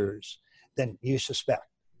treasures than you suspect.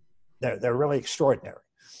 They're really extraordinary.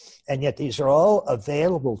 And yet these are all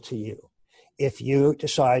available to you if you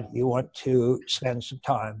decide you want to spend some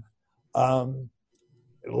time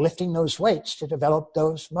lifting those weights to develop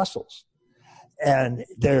those muscles. And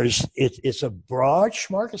it's a broad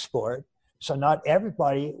smorgasbord, so not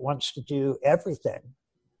everybody wants to do everything.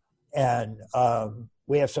 And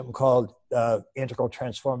we have something called integral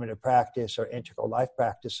transformative practice or integral life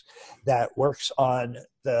practice that works on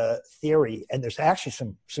the theory. And there's actually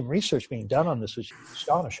some research being done on this, which is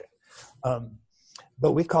astonishing.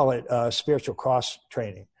 But we call it spiritual cross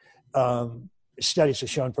training. Studies have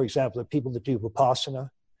shown, for example, that people that do Vipassana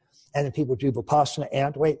and the people who do Vipassana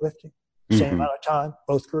and weightlifting, same amount of time,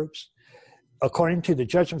 both groups. According to the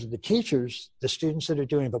judgments of the teachers, the students that are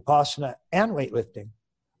doing Vipassana and weightlifting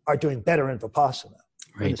are doing better in Vipassana.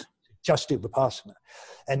 Right. Just do Vipassana.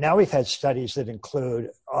 And now we've had studies that include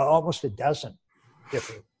almost a dozen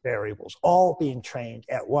different variables, all being trained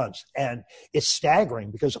at once. And it's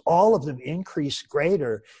staggering because all of them increase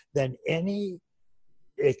greater than any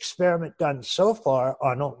experiment done so far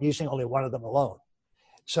on using only one of them alone.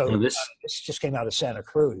 So this just came out of Santa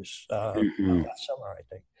Cruz last summer, I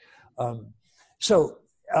think.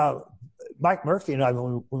 Mike Murphy and I,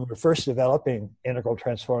 when we were first developing integral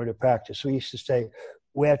transformative practice, we used to say,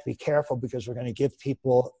 we have to be careful because we're going to give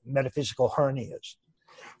people metaphysical hernias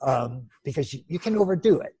because you can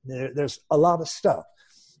overdo it. There's a lot of stuff.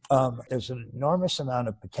 There's an enormous amount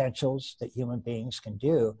of potentials that human beings can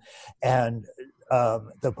do. And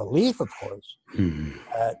the belief, of course,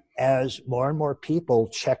 that as more and more people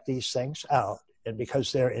check these things out, and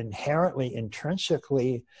because they're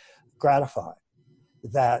intrinsically gratified,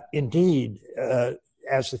 that indeed,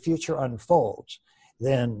 as the future unfolds,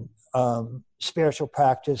 then spiritual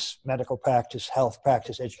practice, medical practice, health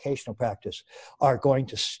practice, educational practice are going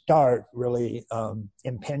to start really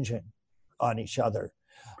impinging on each other.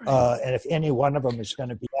 And if any one of them is going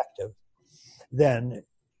to be effective, then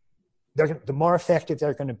the more effective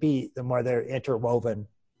they're going to be, the more they're interwoven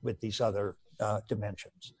with these other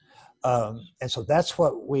dimensions. And so that's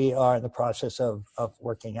what we are in the process of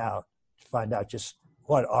working out, to find out just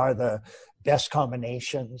what are the best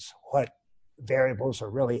combinations, what variables are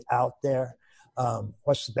really out there,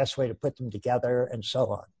 what's the best way to put them together, and so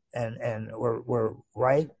on. And we're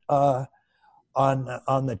right on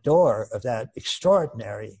the door of that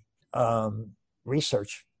extraordinary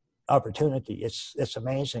research opportunity. It's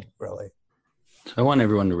amazing, really. So I want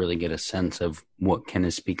everyone to really get a sense of what Ken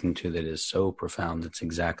is speaking to that is so profound. It's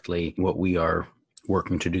exactly what we are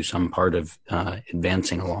working to do some part of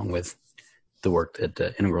advancing along with the work that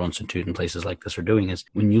the Integral Institute and places like this are doing. Is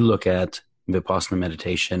when you look at Vipassana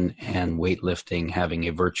meditation and weightlifting having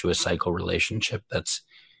a virtuous cycle relationship, that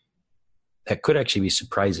could actually be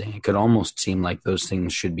surprising. It could almost seem like those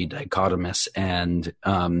things should be dichotomous and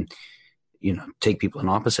take people in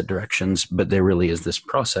opposite directions, but there really is this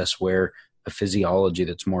process where a physiology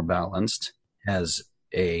that's more balanced has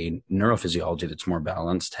a neurophysiology that's more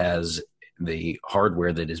balanced, has the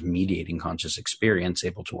hardware that is mediating conscious experience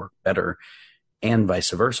able to work better, and vice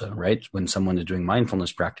versa, right? When someone is doing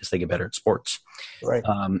mindfulness practice, they get better at sports. Right.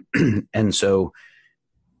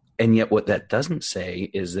 And yet what that doesn't say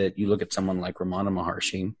is that you look at someone like Ramana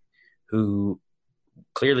Maharshi, who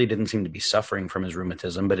clearly didn't seem to be suffering from his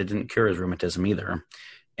rheumatism, but it didn't cure his rheumatism either.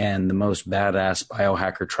 And the most badass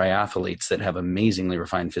biohacker triathletes that have amazingly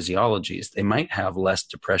refined physiologies, they might have less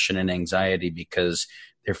depression and anxiety because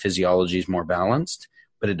their physiology is more balanced,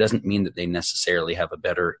 but it doesn't mean that they necessarily have a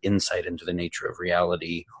better insight into the nature of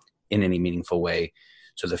reality in any meaningful way.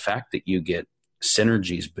 So the fact that you get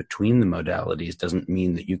synergies between the modalities doesn't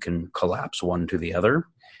mean that you can collapse one to the other.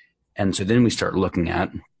 And so then we start looking at,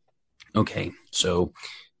 okay, so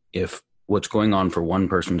if what's going on for one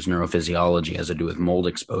person's neurophysiology has to do with mold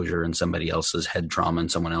exposure and somebody else's head trauma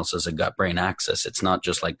and someone else's a gut-brain axis, it's not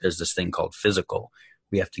just like there's this thing called physical.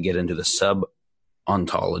 We have to get into the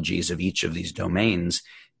sub-ontologies of each of these domains.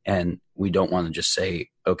 And we don't want to just say,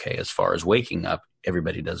 okay, as far as waking up,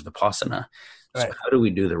 everybody does Vipassana. Right. So how do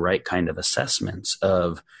we do the right kind of assessments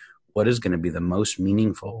of what is going to be the most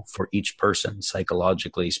meaningful for each person,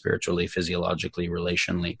 psychologically, spiritually, physiologically,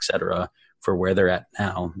 relationally, et cetera, for where they're at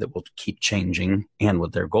now that will keep changing and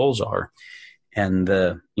what their goals are. And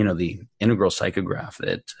the integral psychograph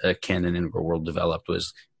that Ken and Integral World developed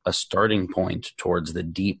was a starting point towards the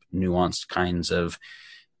deep, nuanced kinds of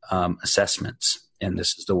assessments. And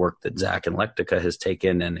this is the work that Zach and Lectica has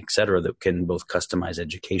taken and et cetera, that can both customize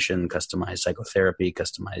education, customize psychotherapy,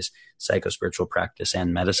 customize psychospiritual practice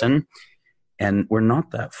and medicine. And we're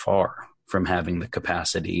not that far from having the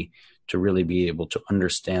capacity to really be able to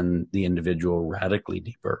understand the individual radically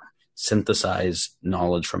deeper, synthesize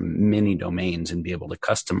knowledge from many domains and be able to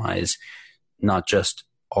customize not just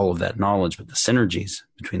all of that knowledge, but the synergies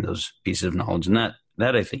between those pieces of knowledge. And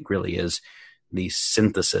that I think really is the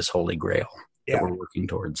synthesis holy grail that we're working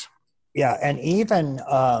towards. Yeah. And even,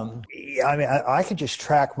 I could just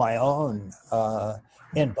track my own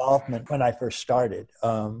involvement when I first started.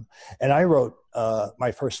 And I wrote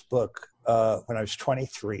my first book when I was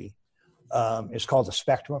 23. It's called The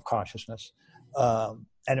Spectrum of Consciousness.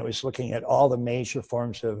 And it was looking at all the major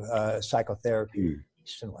forms of psychotherapy,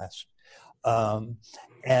 East and West.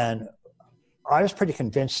 And I was pretty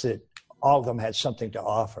convinced that all of them had something to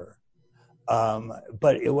offer.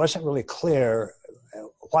 But it wasn't really clear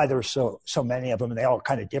why there were so many of them, and they all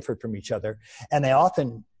kind of differed from each other. And they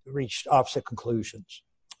often reached opposite conclusions.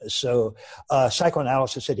 So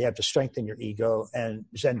psychoanalysis said you have to strengthen your ego, and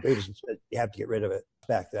Zen Buddhism said you have to get rid of it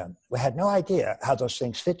back then. We had no idea how those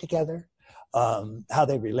things fit together, how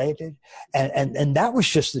they related. And that was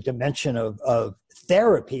just the dimension of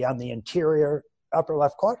therapy on the interior upper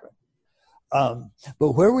left quadrant.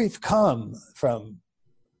 But where we've come from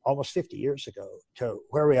almost 50 years ago to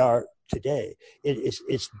where we are today,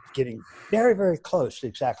 it's getting very, very close to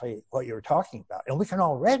exactly what you were talking about. And we can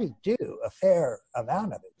already do a fair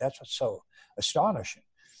amount of it. That's what's so astonishing.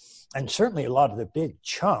 And certainly a lot of the big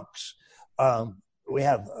chunks, we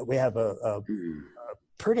have a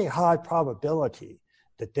pretty high probability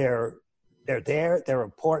that they're there, they're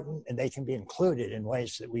important, and they can be included in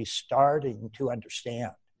ways that we're starting to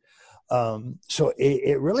understand. So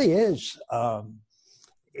it really is,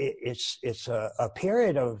 it's a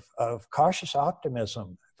period of cautious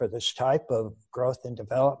optimism for this type of growth and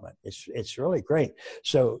development. It's really great.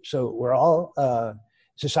 So we're all,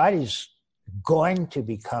 society's going to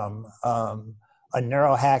become a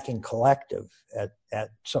neurohacking collective at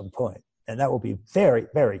some point. And that will be very,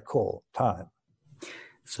 very cool time.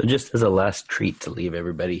 So just as a last treat to leave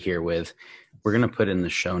everybody here with, we're going to put in the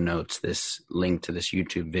show notes this link to this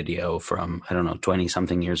YouTube video from, 20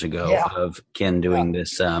 something years ago of Ken doing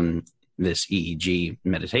this EEG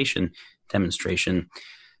meditation demonstration.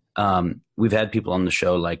 We've had people on the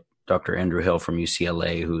show like Dr. Andrew Hill from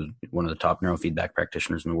UCLA, who's one of the top neurofeedback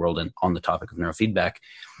practitioners in the world and on the topic of neurofeedback.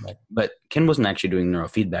 Right. But Ken wasn't actually doing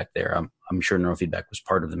neurofeedback there. I'm sure neurofeedback was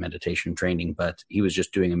part of the meditation training, but he was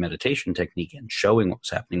just doing a meditation technique and showing what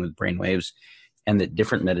was happening with brainwaves, and that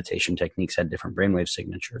different meditation techniques had different brainwave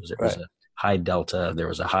signatures. There was a high delta, there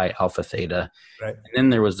was a high alpha theta, and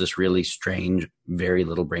then there was this really strange, very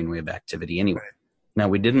little brainwave activity anyway. Now,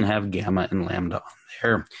 we didn't have gamma and lambda on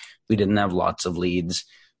there. We didn't have lots of leads,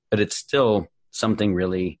 but it's still something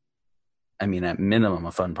really, at minimum,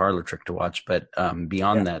 a fun parlor trick to watch. But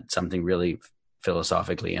beyond that, something really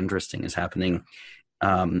philosophically interesting is happening.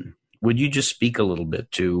 Would you just speak a little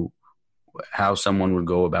bit to how someone would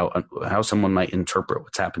go about, how someone might interpret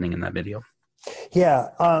what's happening in that video? Yeah.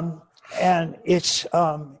 And it's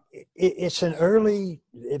an early,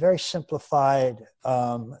 very simplified,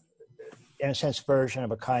 in a sense, version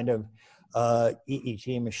of a kind of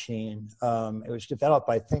EEG machine. It was developed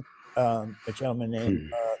by, I think, a gentleman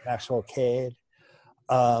named Maxwell Cade,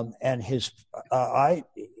 and his. I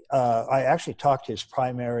actually talked to his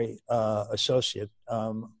primary associate,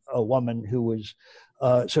 a woman who was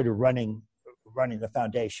sort of running the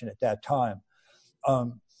foundation at that time,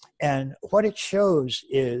 and what it shows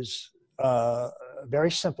is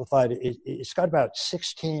very simplified. It's got about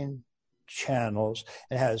 16 channels.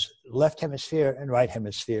 It has left hemisphere and right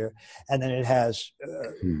hemisphere, and then it has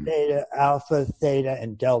beta, alpha, theta,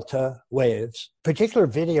 and delta waves. Particular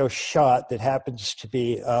video shot that happens to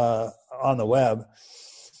be on the web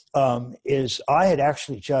is I had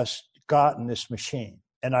actually just gotten this machine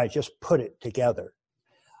and I just put it together,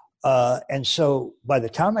 and so by the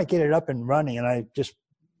time I get it up and running, and I just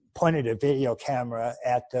pointed a video camera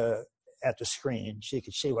at the screen so you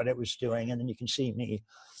could see what it was doing, and then you can see me.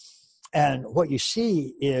 And what you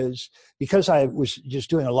see is, because I was just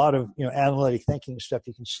doing a lot of analytic thinking stuff,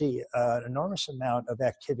 you can see an enormous amount of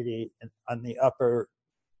activity on the upper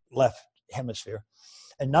left hemisphere,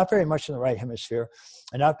 and not very much in the right hemisphere,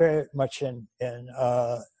 and not very much in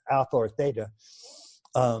alpha or theta.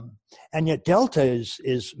 And yet delta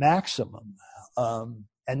is maximum.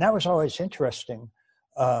 And that was always interesting.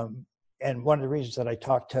 And one of the reasons that I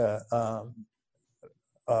talked to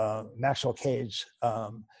Maxwell Cade's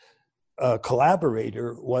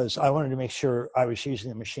collaborator was I wanted to make sure I was using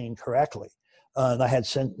the machine correctly. And I had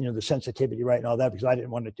the sensitivity right and all that, because I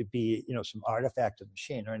didn't want it to be some artifact of the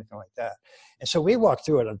machine or anything like that. And so we walked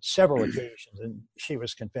through it on several occasions, and she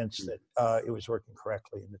was convinced that it was working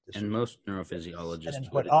correctly. And most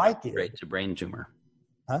neurophysiologists would jump straight to brain tumor.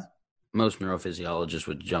 Huh? Most neurophysiologists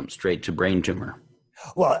would jump straight to brain tumor.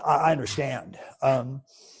 Well, I understand.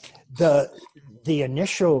 The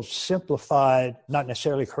initial simplified, not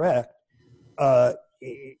necessarily correct,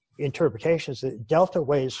 interpretations that delta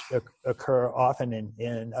waves occur often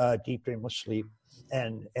in deep dreamless sleep,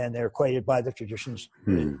 and they're equated by the traditions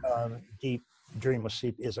with deep dreamless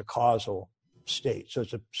sleep is a causal state. So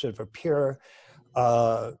it's a sort of a pure,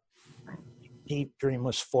 deep,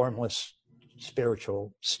 dreamless, formless,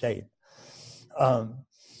 spiritual state.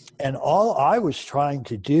 And all I was trying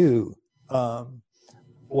to do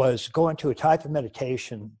was go into a type of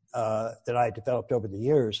meditation that I developed over the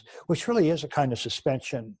years, which really is a kind of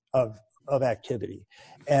suspension of activity.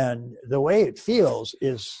 And the way it feels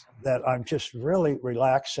is that I'm just really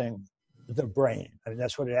relaxing the brain. I mean,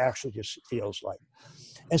 that's what it actually just feels like.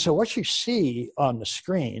 And so what you see on the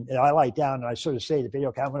screen, and I lie down and I sort of say to the video,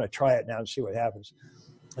 okay, I'm going to try it now and see what happens.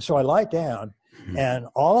 And so I lie down and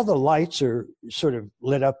all the lights are sort of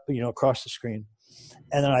lit up, across the screen.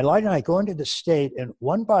 And then I lie down, I go into the state, and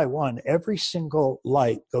one by one, every single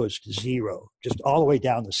light goes to zero, just all the way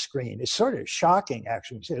down the screen. It's sort of shocking,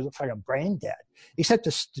 actually. You see, it looks like I'm brain dead, except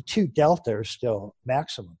the 2 delta are still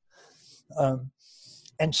maximum.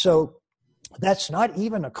 And so that's not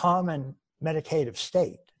even a common meditative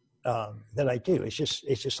state that I do. It's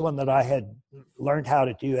just one that I had learned how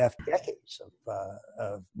to do after decades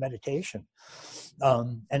of meditation.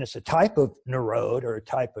 And it's a type of neurode or a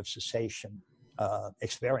type of cessation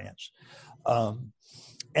experience.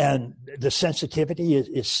 And the sensitivity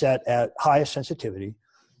is set at highest sensitivity.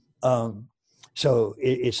 So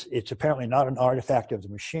it's apparently not an artifact of the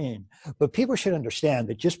machine. But people should understand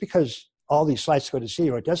that just because all these lights go to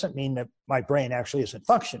zero, it doesn't mean that my brain actually isn't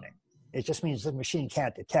functioning. It just means the machine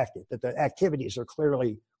can't detect it, that the activities are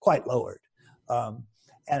clearly quite lowered.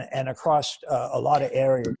 And across a lot of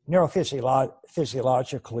areas,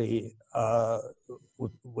 neurophysiologically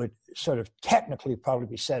would sort of technically probably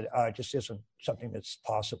be said just isn't something that's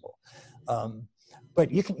possible.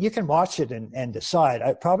 But you can watch it and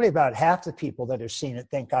decide. Probably about half the people that have seen it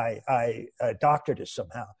think I doctored it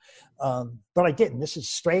somehow. But I didn't. This is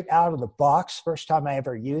straight out of the box, first time I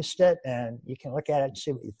ever used it, and you can look at it and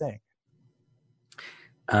see what you think.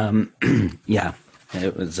 Yeah,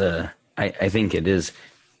 it was, I think it is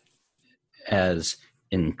as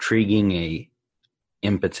intriguing a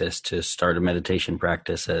impetus to start a meditation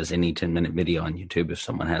practice as any 10-minute video on YouTube if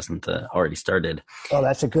someone hasn't already started. Well,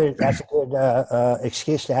 that's a good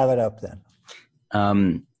excuse to have it up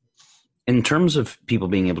then. In terms of people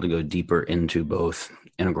being able to go deeper into both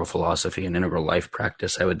integral philosophy and integral life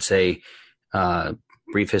practice, I would say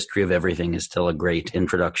Brief History of Everything is still a great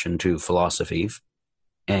introduction to philosophy.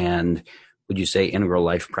 And would you say Integral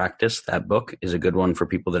Life Practice, that book, is a good one for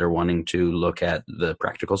people that are wanting to look at the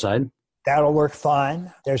practical side? That'll work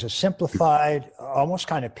fine. There's a simplified, almost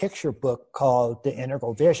kind of picture book called The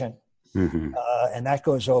Integral Vision, and that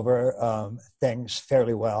goes over things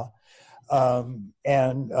fairly well. The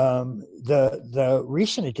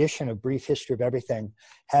recent edition of Brief History of Everything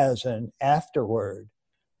has an afterword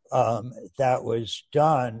that was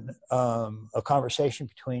done, a conversation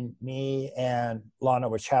between me and Lana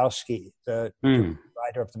Wachowski, the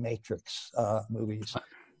writer of the Matrix movies,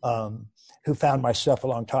 who found my stuff a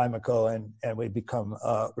long time ago, and we've become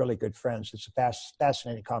really good friends. It's a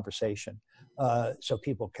fascinating conversation, so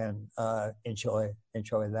people can enjoy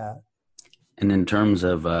that. And in terms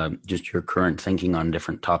of just your current thinking on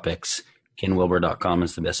different topics, kenwilber.com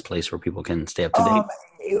is the best place where people can stay up to date.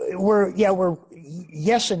 We're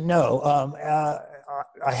yes and no.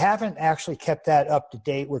 I haven't actually kept that up to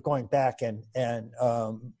date. We're going back and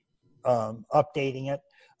updating it.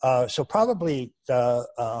 So probably the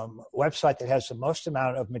website that has the most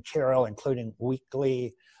amount of material, including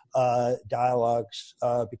weekly dialogues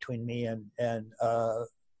between me and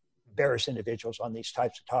various individuals on these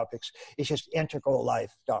types of topics, is just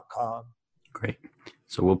integrallife.com. Great.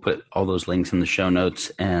 So we'll put all those links in the show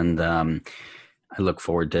notes, and I look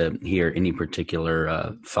forward to hear any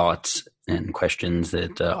particular thoughts and questions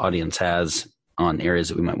that the audience has on areas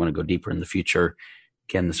that we might want to go deeper in the future.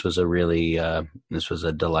 Again, this was a really this was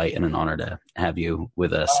a delight and an honor to have you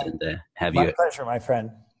with us and have you. My pleasure, my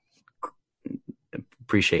friend.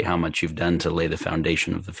 Appreciate how much you've done to lay the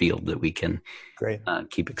foundation of the field that we can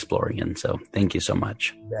keep exploring in. So thank you so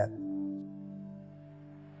much. Yeah.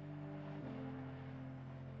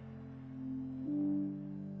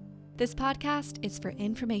 This podcast is for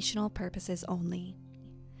informational purposes only.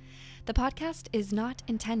 The podcast is not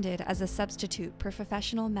intended as a substitute for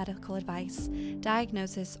professional medical advice,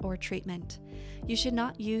 diagnosis, or treatment. You should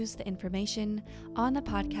not use the information on the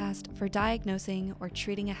podcast for diagnosing or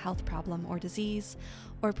treating a health problem or disease,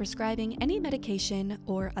 or prescribing any medication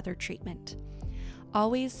or other treatment.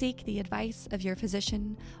 Always seek the advice of your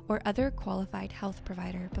physician or other qualified health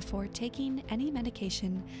provider before taking any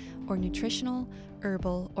medication or nutritional,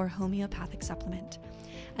 herbal, or homeopathic supplement,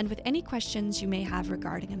 and with any questions you may have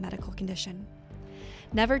regarding a medical condition.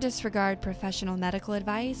 Never disregard professional medical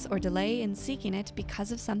advice or delay in seeking it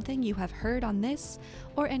because of something you have heard on this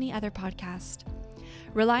or any other podcast.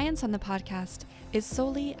 Reliance on the podcast is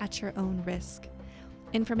solely at your own risk.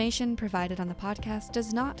 Information provided on the podcast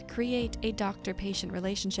does not create a doctor-patient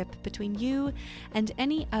relationship between you and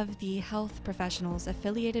any of the health professionals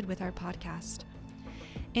affiliated with our podcast.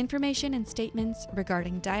 Information and statements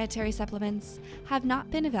regarding dietary supplements have not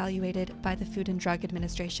been evaluated by the Food and Drug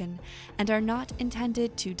Administration and are not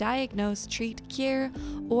intended to diagnose, treat, cure,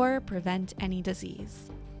 or prevent any disease.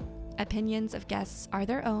 Opinions of guests are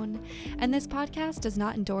their own, and this podcast does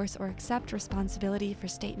not endorse or accept responsibility for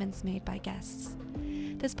statements made by guests.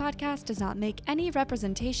 This podcast does not make any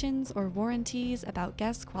representations or warranties about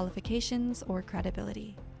guest qualifications or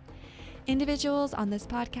credibility. Individuals on this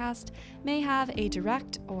podcast may have a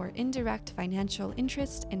direct or indirect financial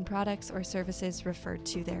interest in products or services referred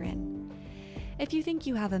to therein. If you think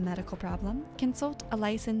you have a medical problem, consult a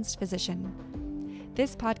licensed physician.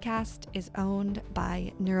 This podcast is owned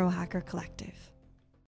by Neurohacker Collective.